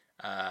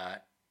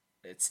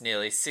 It's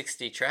nearly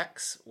 60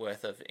 tracks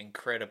worth of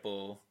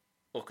incredible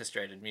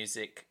orchestrated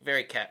music,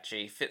 very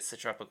catchy, fits the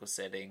tropical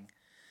setting.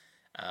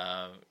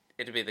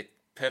 It'd be the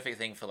perfect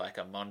thing for like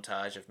a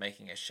montage of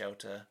making a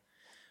shelter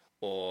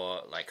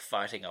or like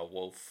fighting a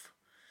wolf.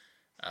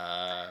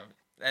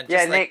 And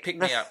just Nick, pick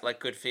me up, like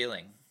good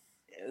feeling.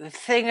 The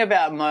thing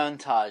about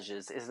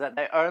montages is that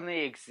they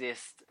only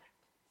exist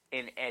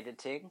in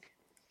editing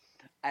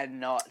and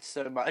not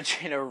so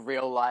much in a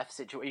real life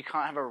situation. You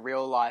can't have a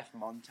real life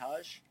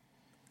montage.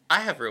 I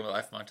have real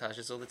life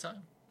montages all the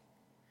time.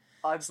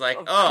 It's like,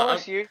 of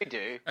course you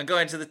do. I'm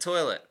going to the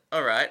toilet.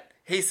 All right.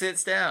 He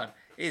sits down.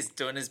 He's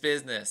doing his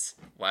business,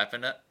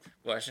 wiping up,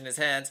 washing his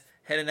hands,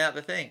 heading out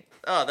the thing.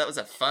 Oh, that was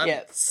a fun,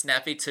 Yeah.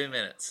 snappy 2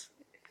 minutes.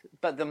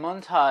 But the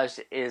montage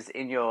is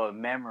in your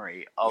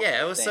memory of Yeah,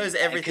 the well, so is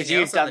thing, everything because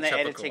you've else on done the the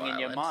tropical editing in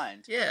your island.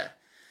 mind. Yeah.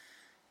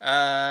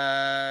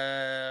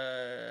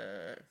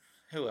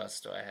 Who else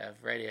do I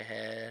have?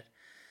 Radiohead,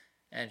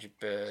 Andrew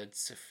Bird,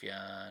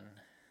 Sufjan.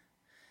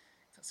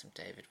 Got some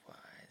David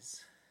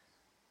Wise.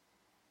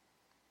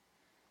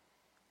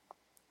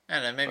 I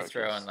don't know, maybe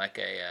throw on like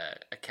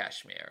a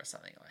Kashmir or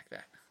something like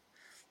that.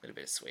 A little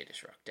bit of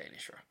Swedish rock,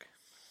 Danish rock.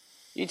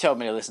 You told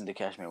me to listen to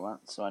Kashmir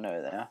once, so I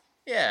know that now.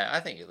 Yeah, I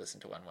think you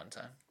listened to one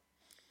time.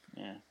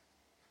 Yeah.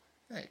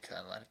 I think I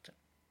kind of liked it.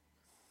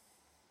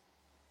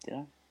 Did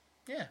I?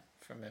 Yeah,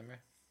 from memory.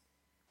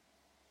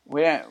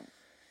 We don't...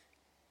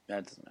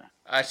 That doesn't matter.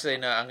 Actually,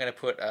 no, I'm going to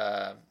put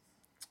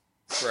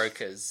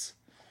Broker's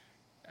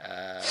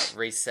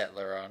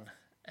Resettler on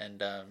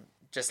and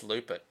just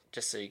loop it,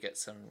 just so you get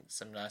some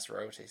nice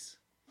royalties.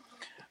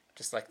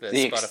 Just like the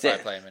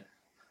Spotify payment.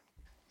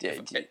 Yeah,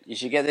 you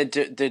should get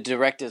the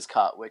director's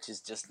cut, which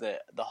is just the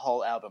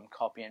whole album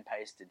copy and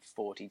pasted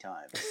 40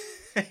 times,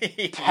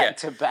 back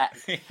to back.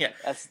 Yeah,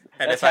 that's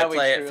and that's if I how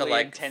play we it for truly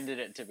like intended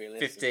it to be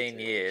listened 15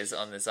 to. years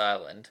on this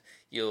island,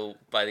 you'll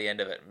by the end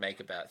of it make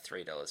about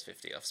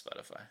 $3.50 off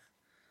Spotify.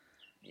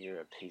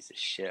 You're a piece of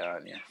shit,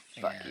 aren't you?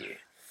 Fuck Yeah. you.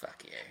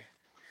 Fuck you.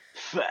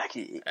 Fuck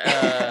you.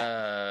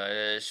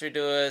 Should we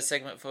do a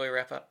segment before we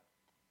wrap up?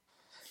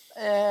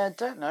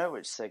 Don't know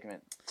which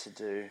segment to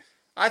do.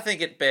 I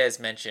think it bears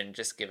mention,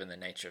 just given the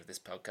nature of this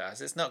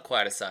podcast. It's not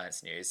quite a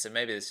science news, so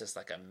maybe it's just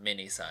like a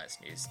mini science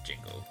news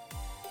jingle.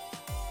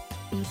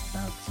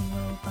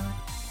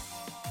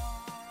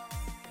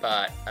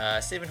 But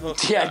Stephen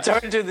Hawking. Yeah,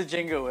 died. don't do the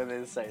jingle when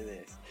they say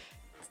this.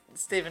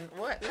 Stephen,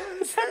 what?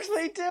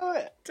 Actually, do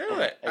it. Do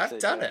it. Actually, I've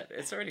done do it.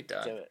 It's already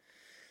done. Do it.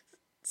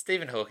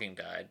 Stephen Hawking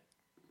died.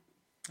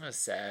 That was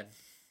sad.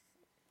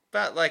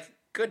 But, like,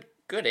 good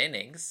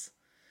innings.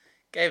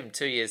 Gave him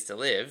 2 years to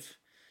live.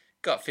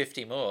 Got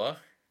 50 more.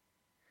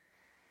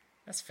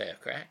 That's fair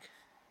crack.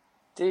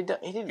 He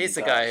didn't He's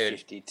the die guy at who-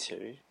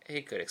 52.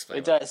 He could He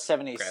explain died what at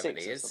 76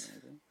 gravity or is.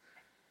 something.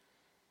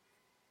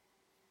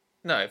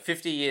 No,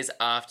 50 years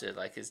after,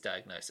 like, his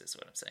diagnosis,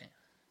 what I'm saying.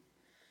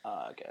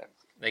 Oh, okay.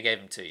 They gave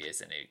him 2 years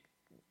and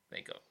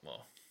they got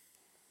more.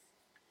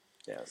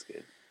 Yeah, that's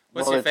good.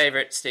 What's Well, your it's-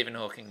 favourite Stephen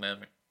Hawking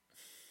moment?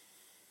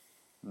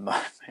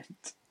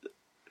 moment?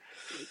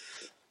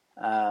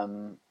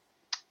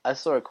 I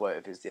saw a quote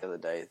of his the other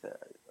day that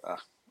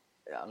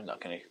I'm not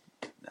going to...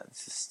 No,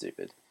 this is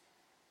stupid.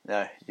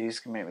 No, you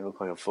just can make me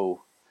look like a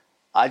fool.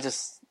 I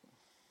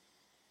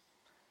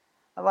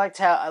like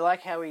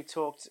how he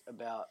talked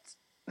about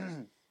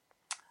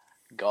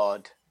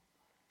God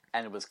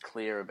and was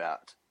clear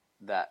about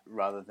that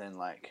rather than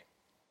like...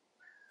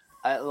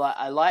 I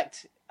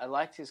liked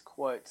his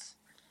quotes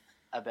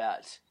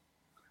about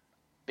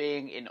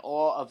being in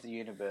awe of the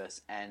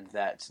universe and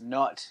that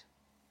not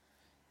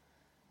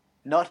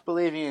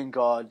believing in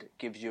God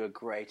gives you a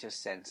greater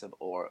sense of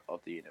awe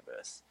of the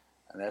universe.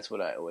 And that's what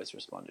I always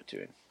responded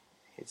to in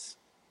his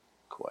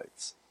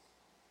quotes.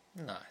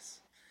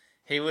 Nice.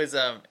 He was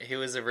a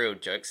real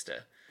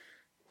jokester.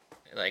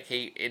 Like,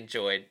 he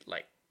enjoyed,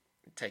 like,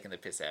 taking the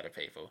piss out of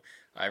people.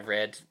 I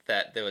read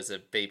that there was a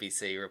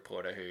BBC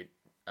reporter who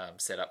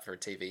set up for a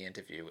TV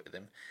interview with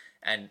him,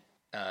 and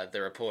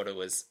the reporter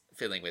was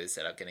fiddling with his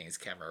setup, getting his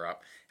camera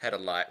up, had a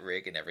light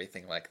rig and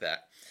everything like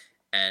that,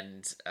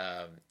 and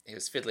he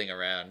was fiddling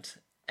around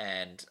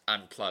and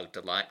unplugged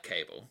a light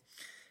cable,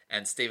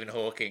 and Stephen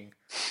Hawking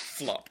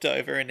flopped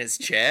over in his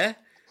chair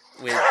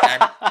with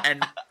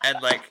and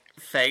like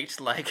faked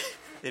like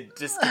it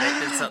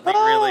disconnected something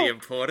really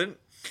important.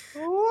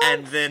 What?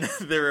 And then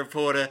the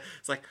reporter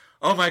is like,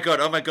 oh my god,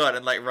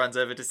 and like runs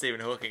over to Stephen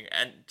Hawking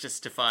and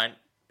just to find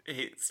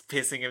he's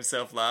pissing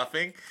himself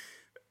laughing,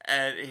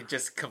 and he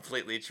just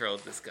completely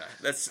trolled this guy.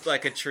 That's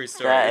like a true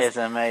story. That is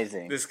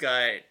amazing. This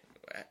guy,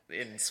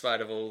 in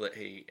spite of all that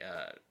he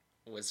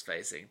was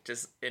facing,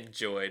 just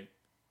enjoyed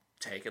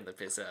taking the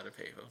piss out of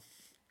people.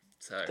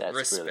 So That's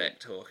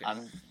respect,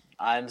 Hawking.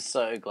 I'm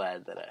so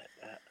glad that I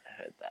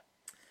heard that.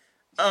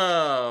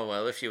 Oh,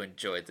 well, if you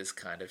enjoyed this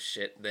kind of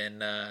shit,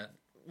 then,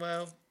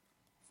 well,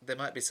 there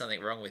might be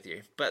something wrong with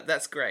you. But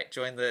that's great.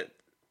 Join the...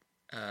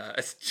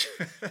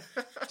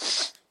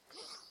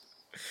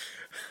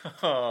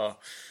 oh,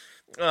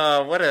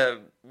 what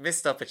a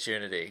missed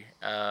opportunity.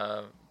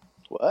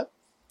 What?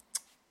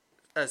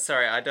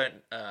 Sorry,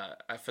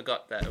 I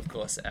forgot that, of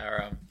course,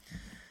 our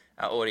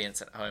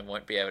audience at home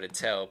won't be able to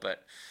tell,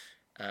 but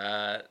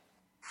our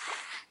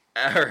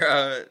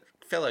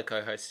fellow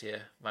co-host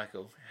here,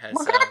 Michael, has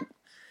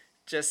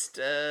just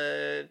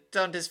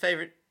donned his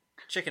favourite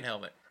chicken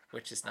helmet,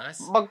 which is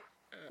nice.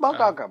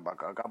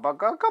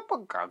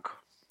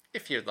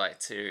 If you'd like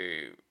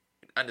to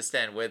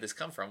understand where this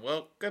come from,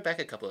 well, go back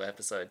a couple of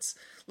episodes.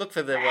 Look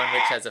for the one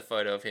which has a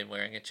photo of him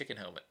wearing a chicken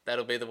helmet.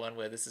 That'll be the one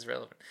where this is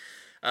relevant.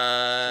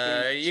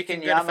 You can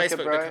go to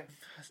Facebook. Bro.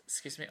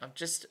 Excuse me, I'm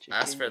just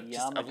asked for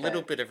just a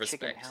little bit of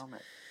respect. Chicken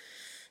helmet.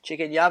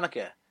 Chicken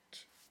yarmulke.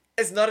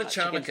 It's not a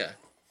chicken Charmander.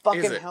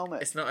 fucking Is it?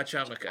 helmet. It's not a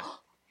Charmander.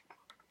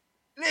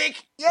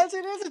 Nick! Yes,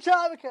 it is a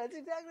Charmander. It's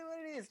exactly what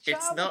it is.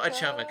 It's not a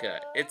Charmander.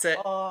 It's a...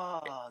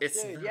 Oh,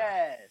 It's dude, not.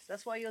 yes.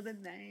 That's why you're the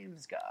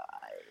names guy.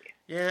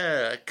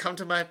 Yeah, come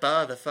to my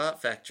bar, the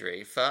Fart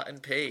Factory. Fart in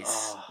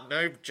peace. Oh.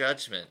 No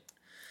judgment.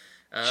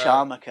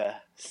 Charmander.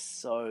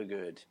 So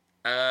good.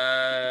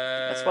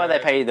 That's why they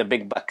pay you the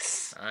big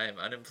bucks. I am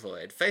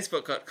unemployed.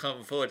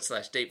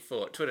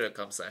 Facebook.com/deepfort.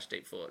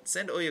 Twitter.com/deepfort.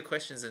 Send all your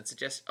questions and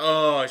suggestions.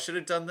 Oh, I should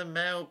have done the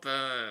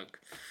mailbag.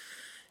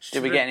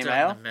 Did we get any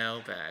mail? The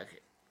mailbag.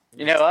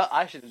 You know what?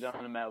 I should have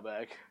done the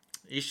mailbag.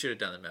 You should have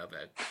done the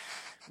mailbag.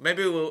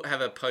 Maybe we'll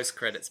have a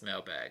post-credits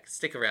mailbag.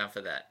 Stick around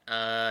for that.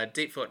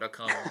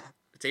 Deepfort.com.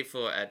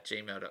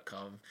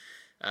 Deepfort@gmail.com.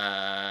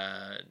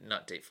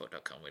 Not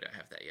deepfort.com. We don't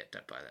have that yet.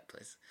 Don't buy that,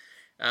 please.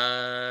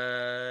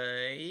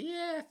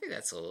 Yeah, I think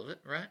that's all of it,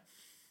 right?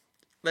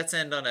 Let's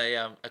end on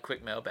a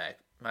quick mailbag.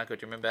 Michael,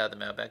 do you remember how the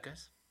mailbag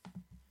goes?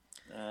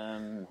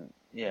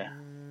 Yeah.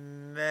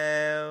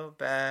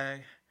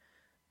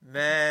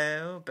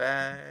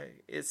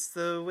 Mailbag. It's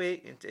the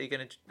week. Are you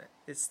gonna?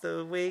 It's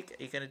the week.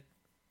 Are you gonna?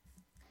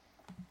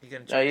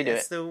 No, you do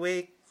it's it. the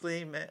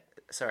weekly.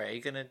 Sorry, are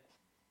you gonna?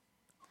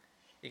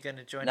 You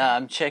gonna join? No,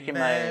 I'm checking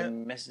my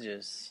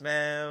messages.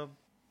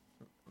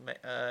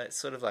 It's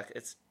sort of like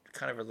it's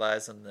kind of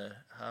relies on the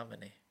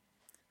harmony.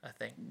 I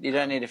think You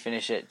don't need to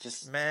finish it.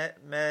 Just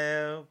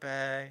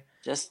mailbag.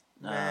 just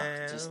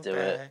do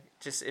it.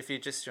 Just if you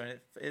just join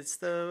it, it's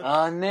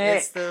the Nick.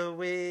 It's the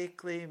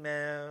weekly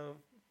mail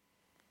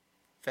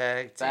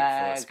bag.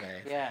 Bag,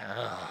 Bag. yeah.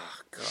 Oh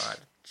God,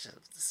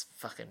 just this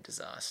fucking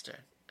disaster.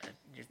 And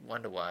you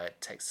wonder why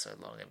it takes so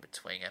long in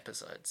between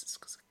episodes. It's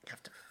because you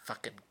have to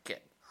fucking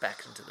get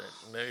back into the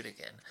mood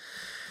again.